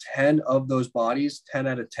over 10 of those bodies, 10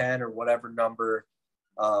 out of 10 or whatever number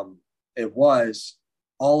it was,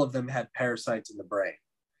 all of them had parasites in the brain,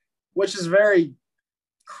 which is very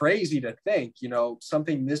crazy to think,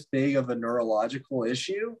 something this big of a neurological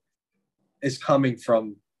issue is coming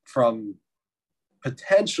from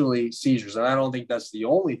potentially seizures. And I don't think that's the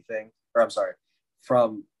only thing, or I'm sorry,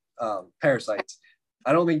 from parasites.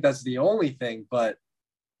 I don't think that's the only thing, but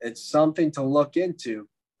it's something to look into.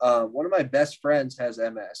 One of my best friends has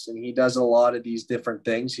MS, and he does a lot of these different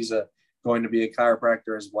things. He's going to be a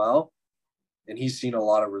chiropractor as well. And he's seen a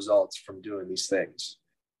lot of results from doing these things.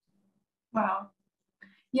 Wow.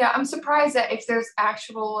 Yeah, I'm surprised that if there's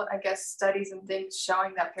actual, I guess, studies and things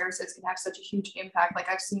showing that parasites can have such a huge impact. Like,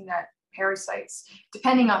 I've seen that parasites,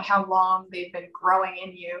 depending on how long they've been growing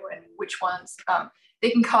in you and which ones,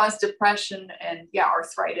 they can cause depression and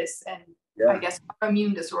arthritis and I guess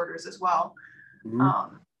immune disorders as well.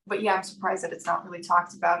 Mm-hmm. But yeah, I'm surprised that it's not really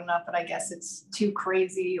talked about enough, but I guess it's too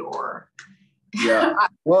crazy, or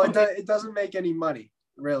well, it doesn't make any money,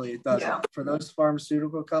 really. It doesn't. For those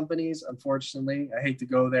pharmaceutical companies, unfortunately, I hate to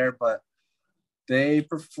go there, but they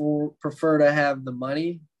prefer to have the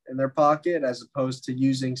money in their pocket as opposed to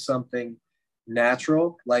using something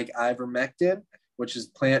natural like ivermectin, which is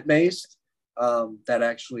plant-based, that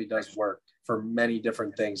actually does work for many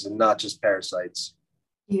different things and not just parasites.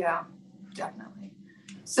 Yeah, definitely.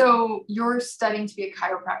 So you're studying to be a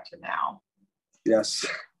chiropractor now? Yes.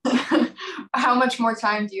 How much more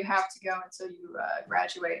time do you have to go until you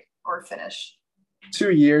graduate or finish?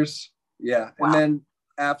 2 years. Yeah. Wow. And then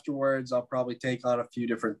afterwards, I'll probably take on a few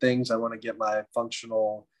different things. I want to get my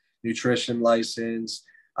functional nutrition license.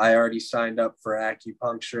 I already signed up for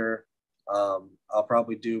acupuncture. I'll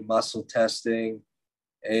probably do muscle testing.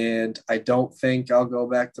 And I don't think I'll go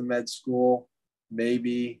back to med school,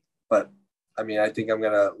 maybe. But I mean, I think I'm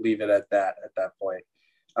going to leave it at that point.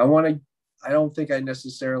 I don't think I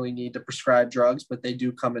necessarily need to prescribe drugs, but they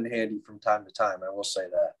do come in handy from time to time. I will say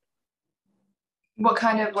that. What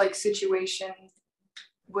kind of situation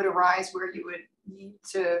would arise where you would need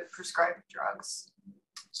to prescribe drugs?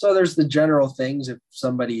 So there's the general things. If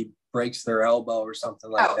somebody breaks their elbow or something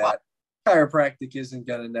like that, chiropractic isn't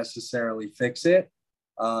going to necessarily fix it.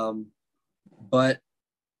 But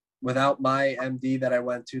without my MD that I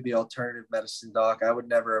went to, the alternative medicine doc, I would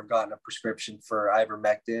never have gotten a prescription for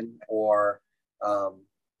ivermectin or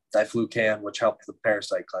diflucan, which help with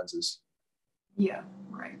parasite cleanses. Yeah,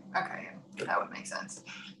 right. Okay, yeah, that would make sense.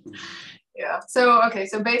 Yeah. So, okay.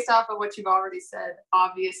 So based off of what you've already said,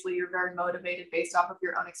 obviously you're very motivated based off of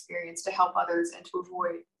your own experience to help others and to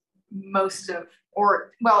avoid most of,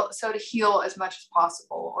 or well, so to heal as much as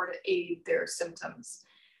possible or to aid their symptoms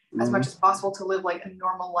as much as possible to live like a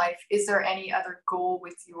normal life. Is there any other goal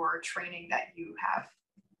with your training that you have?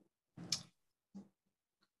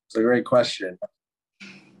 It's a great question.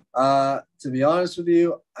 To be honest with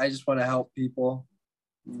you, I just want to help people.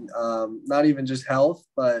 Not even just health,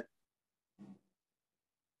 but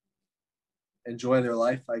enjoy their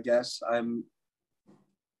life, I guess.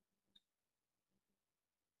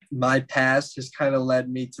 My past has kind of led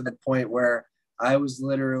me to the point where I was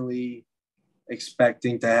literally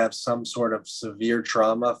expecting to have some sort of severe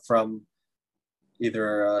trauma from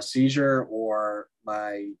either a seizure or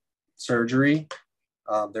my surgery.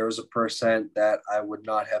 There was a percent that I would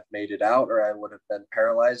not have made it out or I would have been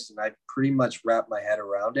paralyzed, and I pretty much wrapped my head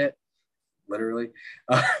around it, literally.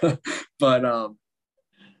 But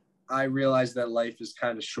I realized that life is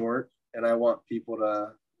kind of short, and I want people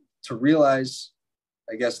to realize,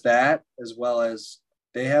 I guess, that, as well as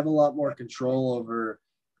they have a lot more control over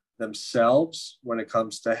themselves when it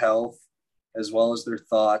comes to health, as well as their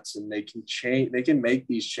thoughts, and they can make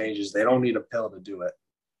these changes. They don't need a pill to do it.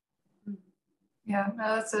 Yeah,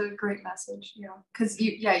 no, that's a great message. Yeah, because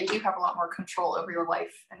you do have a lot more control over your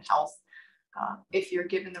life and health if you're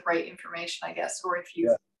given the right information, I guess, or if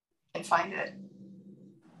you can find it.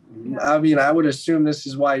 Yeah. I mean, I would assume this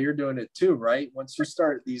is why you're doing it too, right? Once you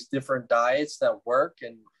start these different diets that work,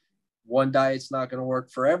 and one diet's not going to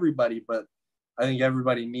work for everybody, but I think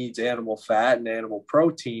everybody needs animal fat and animal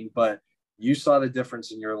protein, but you saw the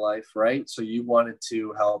difference in your life, right? So you wanted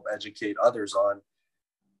to help educate others on,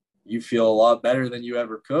 you feel a lot better than you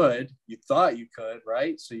ever could. You thought you could,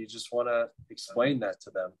 right? So you just want to explain that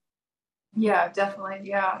to them. Yeah, definitely.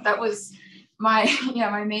 Yeah, that was my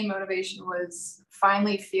main motivation was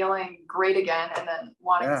finally feeling great again, and then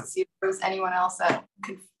wanting to see if there was anyone else that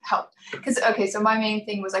could help. Because so my main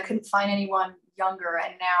thing was I couldn't find anyone younger,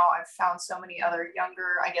 and now I've found so many other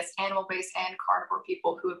younger, I guess, animal-based and carnivore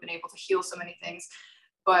people who have been able to heal so many things.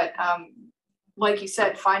 But like you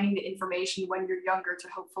said, finding the information when you're younger to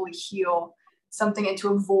hopefully heal something and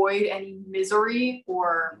to avoid any misery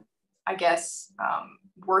or, I guess,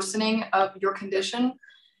 worsening of your condition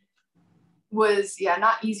was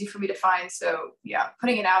not easy for me to find. So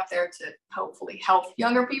putting it out there to hopefully help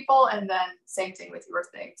younger people, and then same thing with your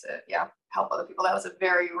thing to help other people. That was a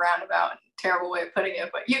very roundabout and terrible way of putting it,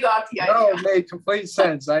 but you got the idea. No, it made complete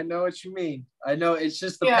sense. I know what you mean. I know it's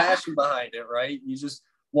just the passion behind it, right? You just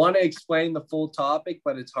want to explain the full topic,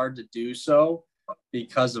 but it's hard to do so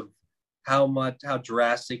because of how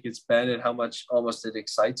drastic it's been and how much almost it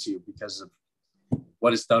excites you because of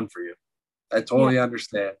what it's done for you. I totally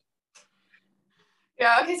understand.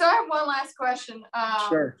 Yeah. Okay. So I have one last question.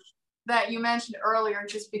 Sure. That you mentioned earlier,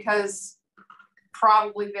 just because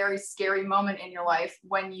probably very scary moment in your life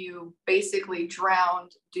when you basically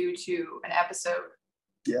drowned due to an episode.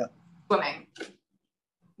 Yeah. Swimming.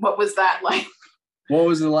 What was that like? What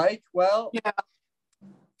was it like? Well,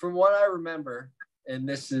 from what I remember, and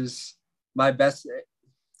this is my best.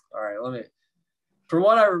 All right, from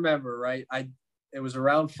what I remember, right, it was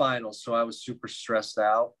around finals, so I was super stressed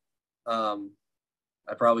out. I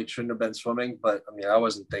probably shouldn't have been swimming, but I mean, I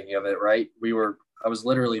wasn't thinking of it, right? I was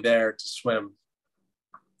literally there to swim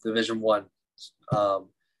Division I.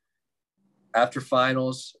 After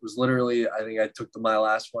finals, it was literally, I think I took my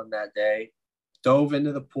last one that day, dove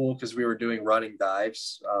into the pool because we were doing running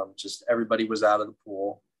dives. Just everybody was out of the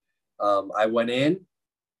pool. I went in,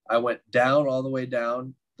 I went down, all the way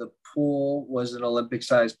down. The pool was an Olympic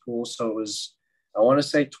sized pool. So it was, I want to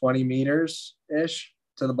say 20 meters ish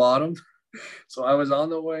to the bottom. So I was on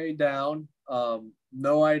the way down.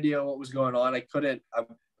 No idea what was going on. I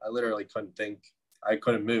literally couldn't think. I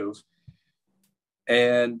couldn't move.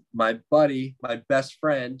 And my buddy, my best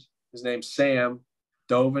friend, his name's Sam,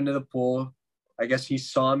 dove into the pool. I guess he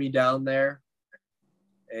saw me down there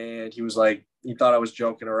and he was like, he thought I was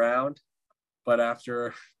joking around. But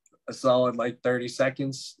after a solid 30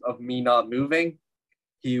 seconds of me not moving,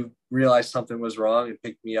 he realized something was wrong and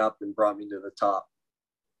picked me up and brought me to the top.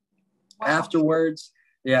 Wow. Afterwards,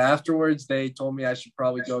 they told me I should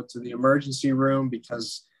probably go to the emergency room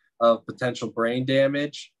because of potential brain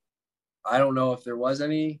damage. I don't know if there was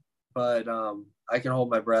any, but I can hold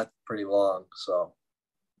my breath pretty long. So.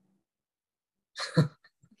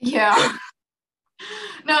 Yeah.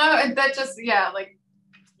 No, that just,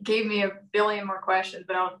 gave me a billion more questions,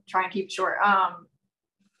 but I'll try and keep it short.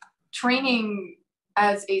 Training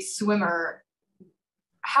as a swimmer,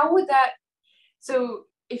 how would that, So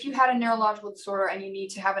if you had a neurological disorder and you need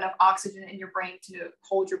to have enough oxygen in your brain to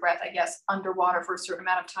hold your breath, I guess, underwater for a certain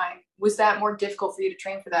amount of time, was that more difficult for you to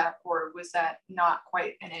train for that, or was that not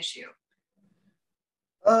quite an issue?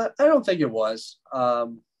 I don't think it was. I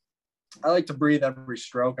like to breathe every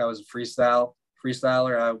stroke. I was a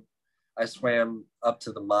freestyler. I swam up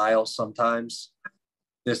to the mile sometimes,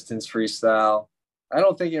 distance freestyle. I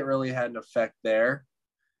don't think it really had an effect there,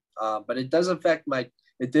 but it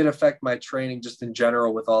did affect my training just in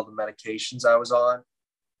general with all the medications I was on.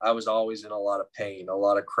 I was always in a lot of pain, a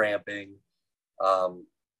lot of cramping. Um,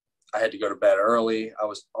 I had to go to bed early. I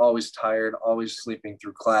was always tired, always sleeping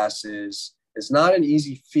through classes. It's not an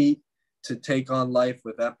easy feat to take on life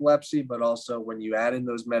with epilepsy, but also when you add in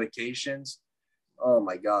those medications, oh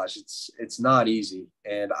my gosh, it's not easy.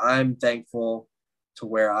 And I'm thankful to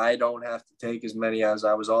where I don't have to take as many as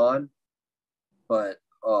I was on, but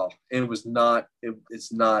it's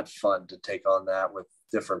not fun to take on that with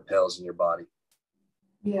different pills in your body.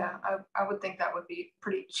 Yeah, I would think that would be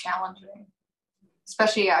pretty challenging,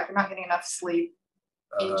 especially if you're not getting enough sleep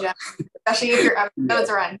in general, especially if your episodes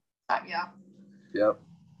are on time. Yeah. Yep.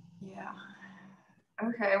 Yeah.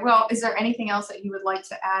 Okay. Well, is there anything else that you would like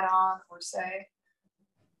to add on or say?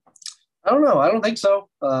 I don't know. I don't think so.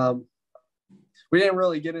 We didn't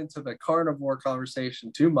really get into the carnivore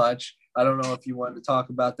conversation too much. I don't know if you wanted to talk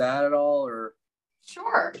about that at all or.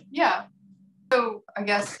 Sure. Yeah. So I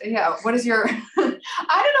guess, yeah, what is your, I don't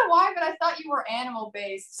know why, but I thought you were animal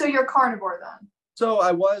based. So you're carnivore then. So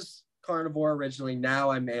I was carnivore originally.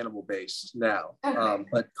 Now I'm animal based now. Okay.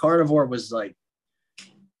 But carnivore was like,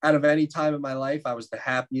 out of any time in my life, I was the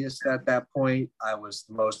happiest at that point. I was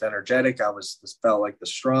the most energetic. Felt like the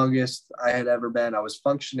strongest I had ever been. I was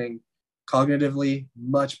functioning cognitively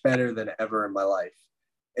much better than ever in my life.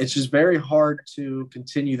 It's just very hard to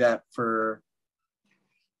continue that for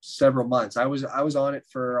several months. I was on it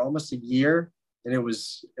for almost a year, and it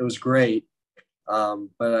was great.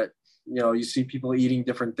 But you see people eating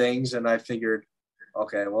different things, and I figured,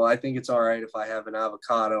 okay, well, I think it's all right if I have an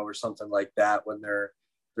avocado or something like that when they're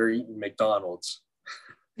eating McDonald's.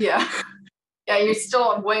 Yeah. Yeah, you're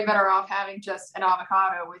still way better off having just an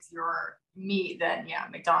avocado with your meat than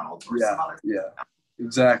McDonald's or some other. Yeah,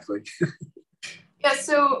 exactly. Yeah,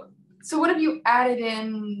 so what have you added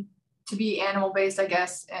in to be animal based, I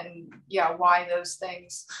guess, and why those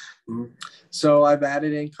things? Mm-hmm. So I've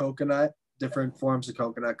added in coconut, different forms of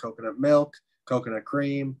coconut milk, coconut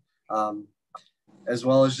cream, as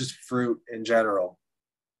well as just fruit in general.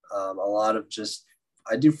 A lot of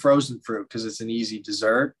I do frozen fruit because it's an easy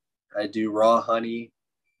dessert. I do raw honey,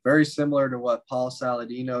 very similar to what Paul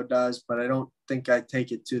Saladino does, but I don't think I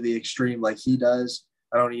take it to the extreme like he does.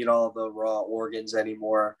 I don't eat all the raw organs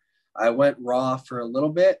anymore. I went raw for a little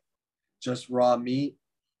bit, just raw meat.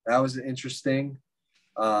 That was interesting.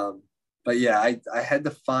 But yeah, I had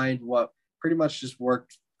to find what pretty much just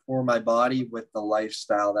worked for my body with the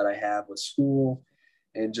lifestyle that I have with school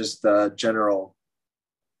and just general.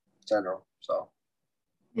 So.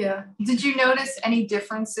 Yeah. Did you notice any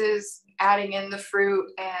differences adding in the fruit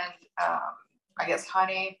and I guess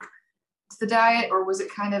honey to the diet, or was it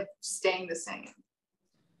kind of staying the same?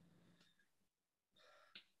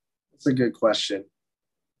 That's a good question.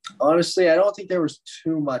 Honestly, I don't think there was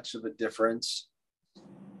too much of a difference.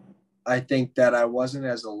 I think that I wasn't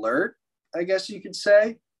as alert, I guess you could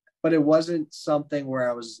say, but it wasn't something where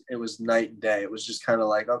it was night and day. It was just kind of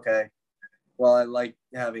like, okay, well, I like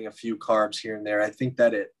having a few carbs here and there. I think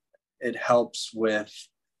that it helps with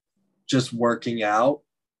just working out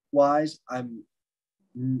wise. I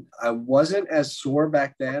wasn't as sore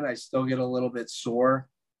back then. I still get a little bit sore,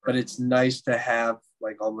 but it's nice to have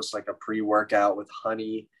like almost like a pre-workout with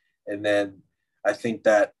honey. And then I think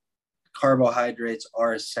that carbohydrates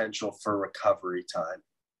are essential for recovery time.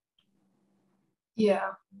 Yeah.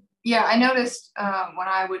 Yeah, I noticed when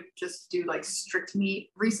I would just do like strict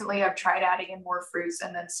meat. Recently, I've tried adding in more fruits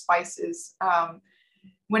and then spices.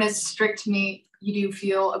 When it's strict meat, you do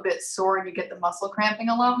feel a bit sore and you get the muscle cramping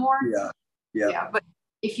a lot more. Yeah. But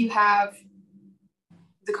if you have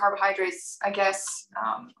the carbohydrates, I guess,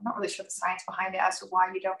 I'm not really sure the science behind it as to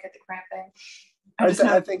why you don't get the cramping.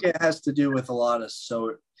 I think it has to do with a lot of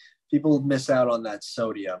soda. People miss out on that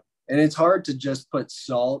sodium. And it's hard to just put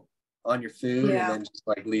salt on your food and then just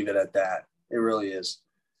like leave it at that. It really is.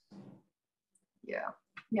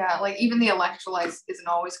 Yeah, like even the electrolytes isn't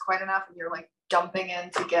always quite enough, and you're like dumping in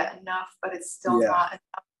to get enough, but it's still not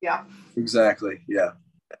enough. Exactly.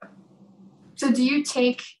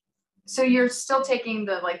 So you're still taking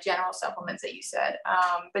the like general supplements that you said,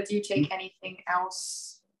 but do you take anything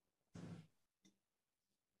else,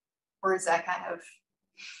 or is that kind of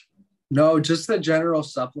No, just the general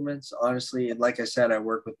supplements, honestly. And like I said, I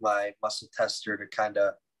work with my muscle tester to kind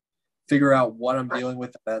of figure out what I'm dealing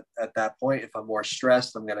with at that point. If I'm more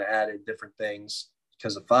stressed, I'm going to add in different things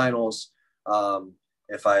because of finals.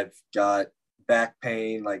 If I've got back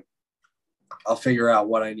pain, like I'll figure out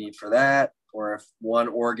what I need for that. Or if one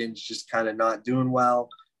organ's just kind of not doing well,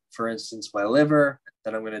 for instance, my liver,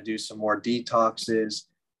 then I'm going to do some more detoxes.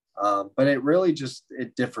 But it really just,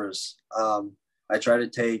 it differs. I try to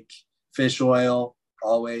take fish oil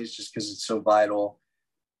always just because it's so vital.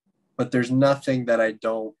 But there's nothing that I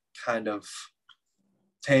don't kind of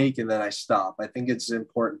take and then I stop. I think it's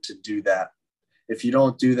important to do that. If you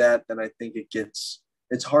don't do that, then I think it's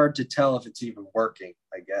hard to tell if it's even working,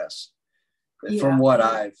 I guess, from what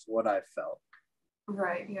I've felt.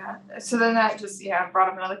 Right. Yeah. So then that just, brought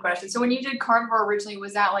up another question. So when you did carnivore originally,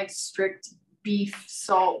 was that like strict beef,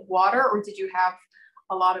 salt, water, or did you have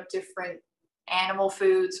a lot of different animal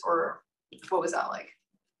foods, or what was that like?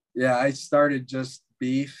 Yeah, I started just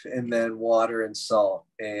beef and then water and salt.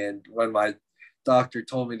 And when my doctor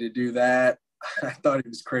told me to do that, I thought it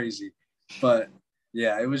was crazy. But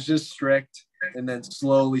yeah, it was just strict and then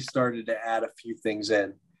slowly started to add a few things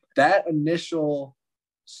in. That initial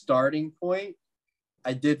starting point,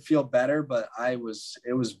 I did feel better, but it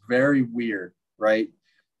was very weird, right?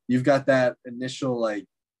 You've got that initial, like,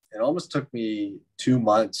 it almost took me 2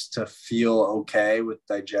 months to feel okay with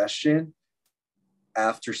digestion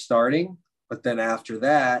after starting. But then after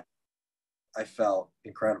that, I felt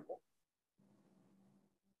incredible.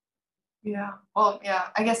 Yeah. Well, yeah,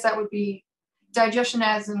 I guess that would be digestion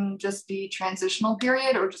as in just the transitional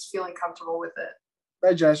period or just feeling comfortable with it.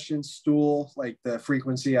 Digestion, stool, like the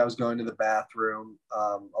frequency I was going to the bathroom.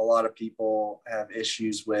 A lot of people have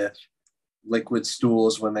issues with liquid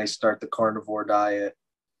stools when they start the carnivore diet.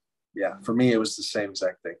 Yeah, for me, it was the same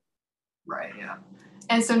exact thing. Right. Yeah.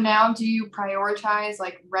 And so now do you prioritize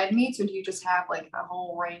like red meats or do you just have like a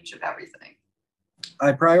whole range of everything?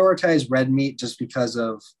 I prioritize red meat just because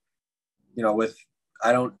of, with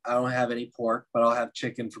I don't have any pork, but I'll have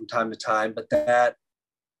chicken from time to time. But that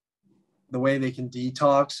the way they can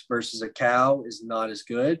detox versus a cow is not as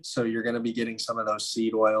good. So you're going to be getting some of those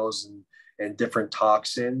seed oils and different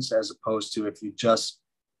toxins, as opposed to if you just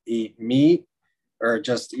eat meat or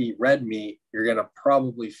just eat red meat, you're going to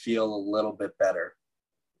probably feel a little bit better.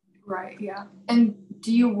 Right. Yeah. And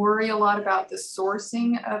do you worry a lot about the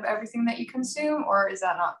sourcing of everything that you consume, or is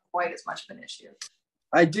that not quite as much of an issue?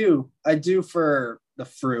 I do for the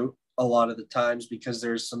fruit a lot of the times because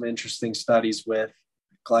there's some interesting studies with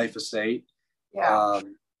glyphosate. Yeah.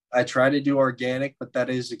 I try to do organic, but that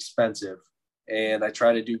is expensive. And I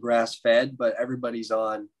try to do grass fed, but everybody's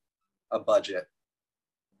on a budget.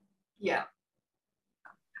 Yeah.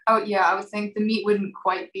 Oh, yeah. I would think the meat wouldn't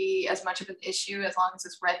quite be as much of an issue as long as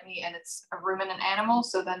it's red meat and it's a ruminant animal.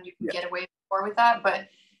 So then you can get away more with that. But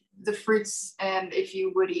the fruits and if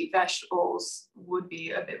you would eat vegetables would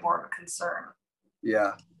be a bit more of a concern.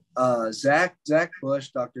 Yeah. Zach Bush,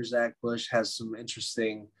 Dr. Zach Bush has some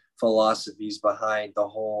interesting philosophies behind the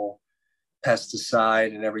whole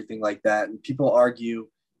pesticide and everything like that. And people argue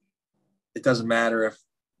it doesn't matter if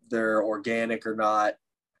they're organic or not.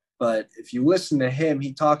 But if you listen to him,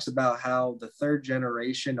 he talks about how the third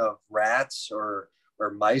generation of rats or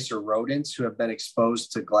mice or rodents who have been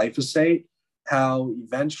exposed to glyphosate, how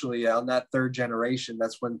eventually on that third generation,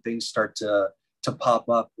 that's when things start to pop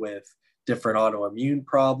up with different autoimmune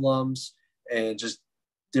problems and just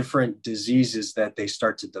different diseases that they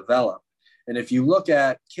start to develop. And if you look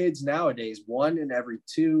at kids nowadays, 1 in every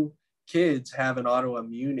 2 kids have an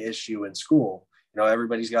autoimmune issue in school.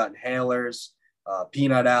 Everybody's got inhalers,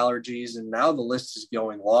 peanut allergies, and now the list is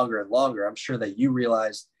going longer and longer. I'm sure that you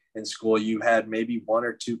realized in school you had maybe 1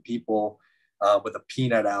 or 2 people with a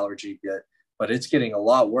peanut allergy, but it's getting a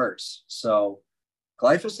lot worse. So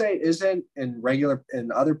glyphosate isn't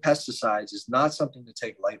and other pesticides is not something to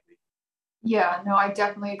take lightly. Yeah, no, I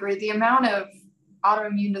definitely agree. The amount of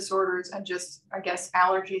autoimmune disorders and just, I guess,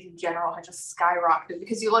 allergies in general have just skyrocketed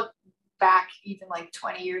because you look back even like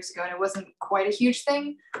 20 years ago and it wasn't quite a huge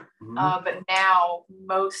thing. But now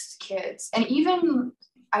most kids and even,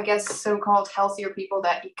 I guess, so-called healthier people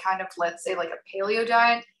that eat kind of, let's say, like a paleo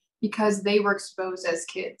diet, because they were exposed as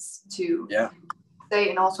kids to, say,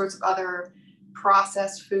 and all sorts of other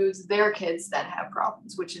processed foods, their kids then have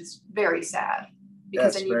problems, which is very sad.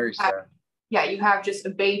 Because then you have just a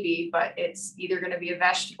baby, but it's either going to be a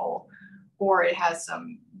vegetable or it has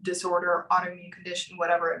some disorder, autoimmune condition,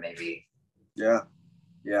 whatever it may be. Yeah.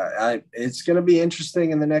 It's going to be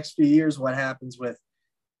interesting in the next few years what happens with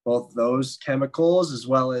both those chemicals as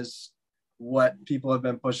well as what people have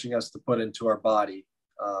been pushing us to put into our body.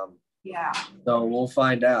 Yeah. So we'll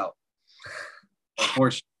find out,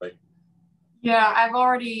 unfortunately. Yeah, I've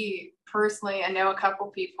already personally, I know a couple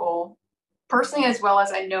people personally, as well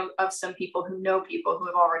as I know of some people who know people who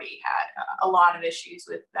have already had a lot of issues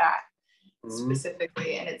with that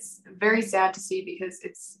specifically. And it's very sad to see because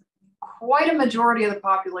it's quite a majority of the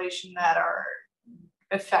population that are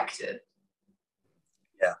affected.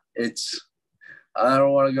 Yeah, I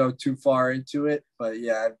don't want to go too far into it, but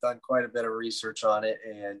yeah, I've done quite a bit of research on it,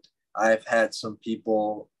 and I've had some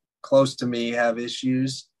people close to me have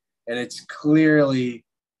issues, and it's clearly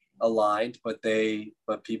aligned, but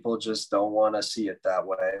people just don't want to see it that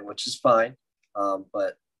way, which is fine.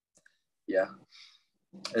 But yeah,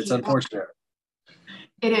 it's unfortunate.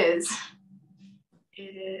 It is.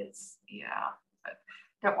 It is. Yeah.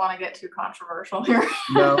 Don't want to get too controversial here.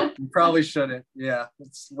 No, you probably shouldn't. Yeah,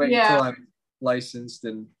 let's wait until I'm licensed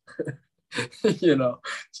and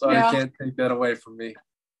so I can't take that away from me.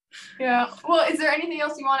 Yeah. Well, is there anything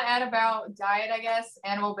else you want to add about diet, I guess,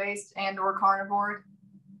 animal-based and or carnivore?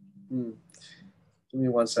 Give me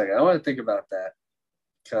 1 second. I want to think about that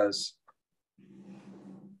because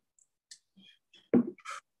I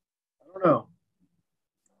don't know.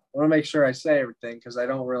 I want to make sure I say everything because I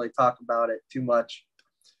don't really talk about it too much.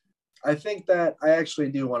 I think that I actually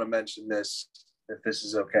do want to mention this, if this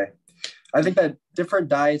is okay. I think that different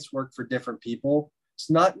diets work for different people. It's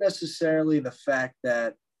not necessarily the fact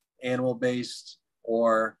that animal-based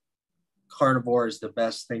or carnivore is the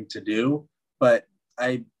best thing to do, but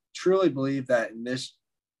I truly believe that in this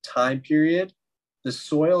time period, the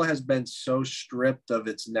soil has been so stripped of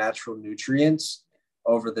its natural nutrients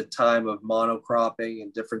over the time of monocropping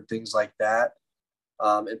and different things like that.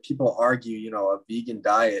 And people argue, a vegan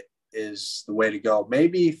diet is the way to go.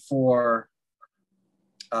 Maybe for,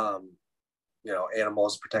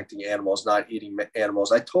 animals, protecting animals, not eating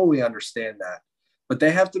animals. I totally understand that. But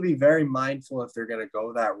they have to be very mindful if they're going to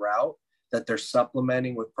go that route, that they're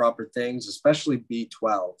supplementing with proper things, especially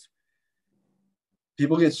B12.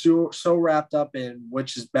 People get so wrapped up in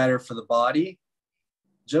which is better for the body.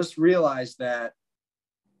 Just realize that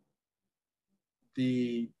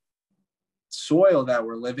the soil that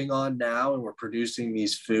we're living on now and we're producing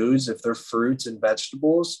these foods, if they're fruits and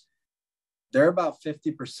vegetables, they're about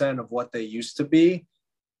 50% of what they used to be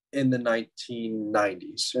in the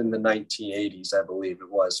 1990s, in the 1980s, I believe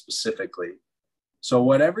it was specifically. So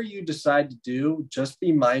whatever you decide to do, just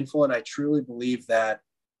be mindful. And I truly believe that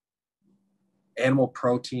animal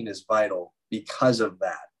protein is vital because of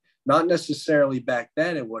that. Not necessarily back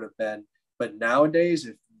then it would have been, but nowadays,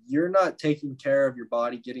 if you're not taking care of your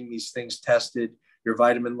body, getting these things tested, your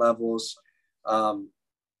vitamin levels,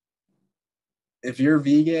 if you're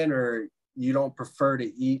vegan or you don't prefer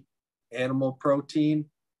to eat animal protein,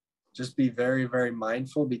 just be very, very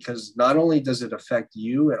mindful, because not only does it affect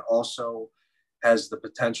you, it also has the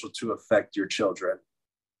potential to affect your children.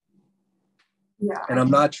 Yeah. And I'm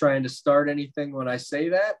not trying to start anything when I say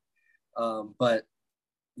that, but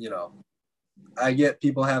I get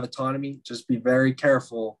people have autonomy. Just be very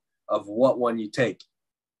careful of what one you take.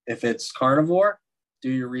 If it's carnivore, do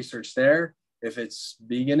your research there. If it's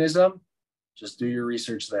veganism, just do your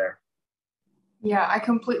research there. Yeah, I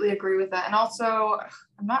completely agree with that. And also,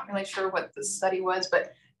 I'm not really sure what the study was,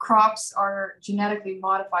 but crops are genetically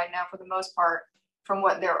modified now for the most part from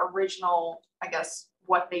what their original, I guess,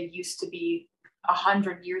 what they used to be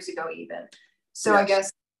 100 years ago even. So yes. I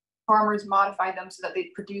guess farmers modify them so that they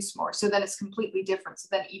produce more. So then it's completely different. So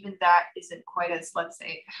then even that isn't quite as, let's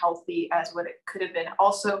say, healthy as what it could have been.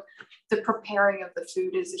 Also, the preparing of the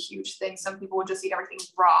food is a huge thing. Some people will just eat everything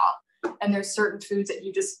raw. And there's certain foods that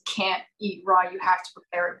you just can't eat raw. You have to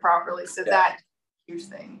prepare it properly. So that's a huge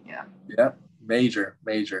thing. Yeah. Yeah. Major.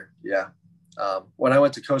 Yeah. When I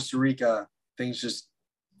went to Costa Rica, things just,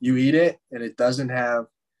 you eat it and it doesn't have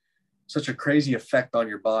such a crazy effect on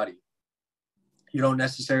your body. You don't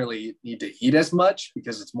necessarily need to eat as much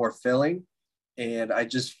because it's more filling. And I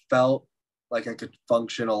just felt like I could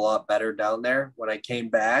function a lot better down there. When I came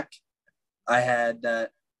back, I had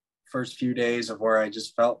that first few days of where I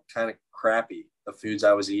just felt kind of crappy, the foods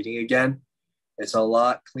I was eating again. It's a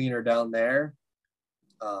lot cleaner down there.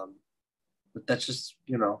 But that's just,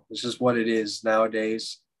 it's just what it is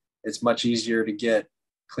nowadays. It's much easier to get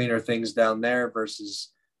cleaner things down there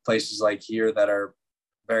versus places like here that are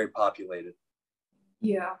very populated.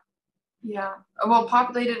 Yeah. Well,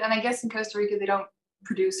 populated, and I guess in Costa Rica, they don't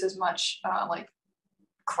produce as much like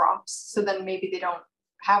crops. So then maybe they don't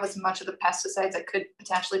have as much of the pesticides that could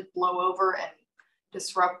potentially blow over and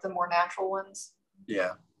disrupt the more natural ones.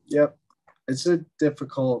 Yeah. Yep. It's a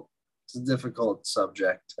difficult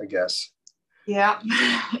subject, I guess. Yeah.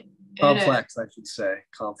 Complex, I should say.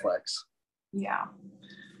 Complex. Yeah.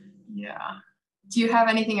 Yeah. Do you have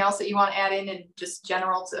anything else that you want to add in and just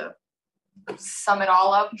general to sum it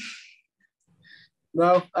all up?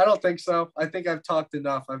 No, I don't think so. I think I've talked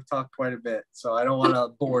enough. I've talked quite a bit, so I don't want to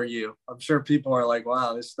bore you. I'm sure people are like,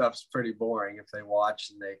 wow, this stuff's pretty boring if they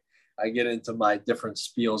watch and I get into my different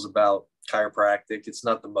spiels about chiropractic. It's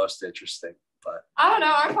not the most interesting, but I don't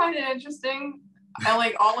know. I find it interesting. I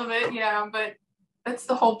like all of it. Yeah. But that's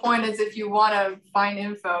the whole point, is if you want to find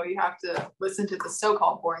info, you have to listen to the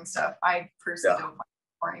so-called boring stuff. I personally don't find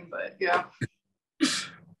it boring, but yeah.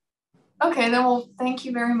 Okay, then, well, thank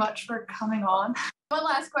you very much for coming on. One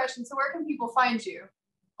last question. So where can people find you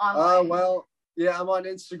online? Well, yeah, I'm on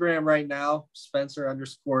Instagram right now,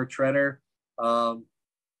 Spencer_Tretter.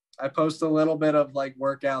 I post a little bit of like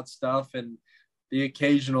workout stuff and the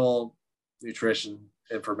occasional nutrition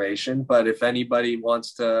information. But if anybody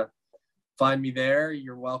wants to find me there,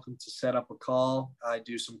 you're welcome to set up a call. I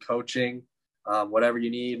do some coaching, whatever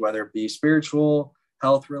you need, whether it be spiritual,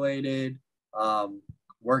 health related,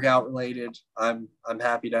 workout related. I'm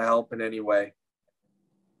happy to help in any way.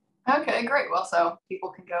 Okay, great. Well, so people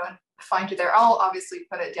can go and find you there. I'll obviously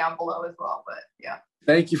put it down below as well, but yeah.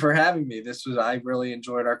 Thank you for having me. I really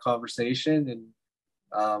enjoyed our conversation, and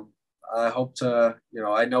I hope to,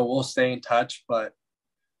 I know we'll stay in touch, but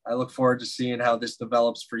I look forward to seeing how this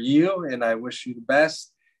develops for you, and I wish you the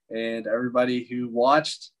best. And everybody who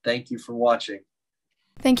watched, thank you for watching.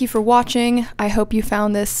 Thank you for watching. I hope you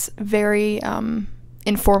found this very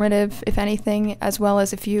informative, if anything, as well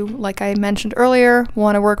as if you, like I mentioned earlier,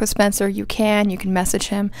 want to work with Spencer, you can message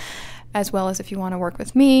him, as well as if you want to work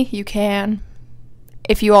with me, you can.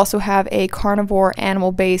 If you also have a carnivore,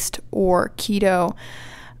 animal-based, or keto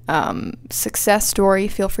success story,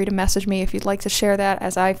 feel free to message me if you'd like to share that,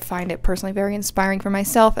 as I find it personally very inspiring for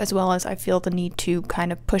myself, as well as I feel the need to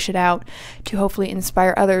kind of push it out to hopefully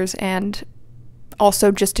inspire others, and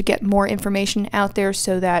also just to get more information out there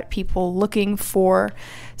so that people looking for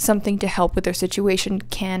something to help with their situation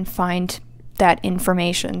can find that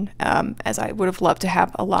information, as I would have loved to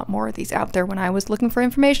have a lot more of these out there when I was looking for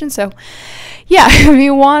information. So yeah, if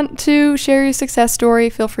you want to share your success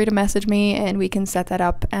story, feel free to message me and we can set that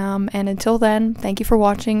up. And until then, thank you for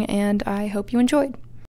watching, and I hope you enjoyed.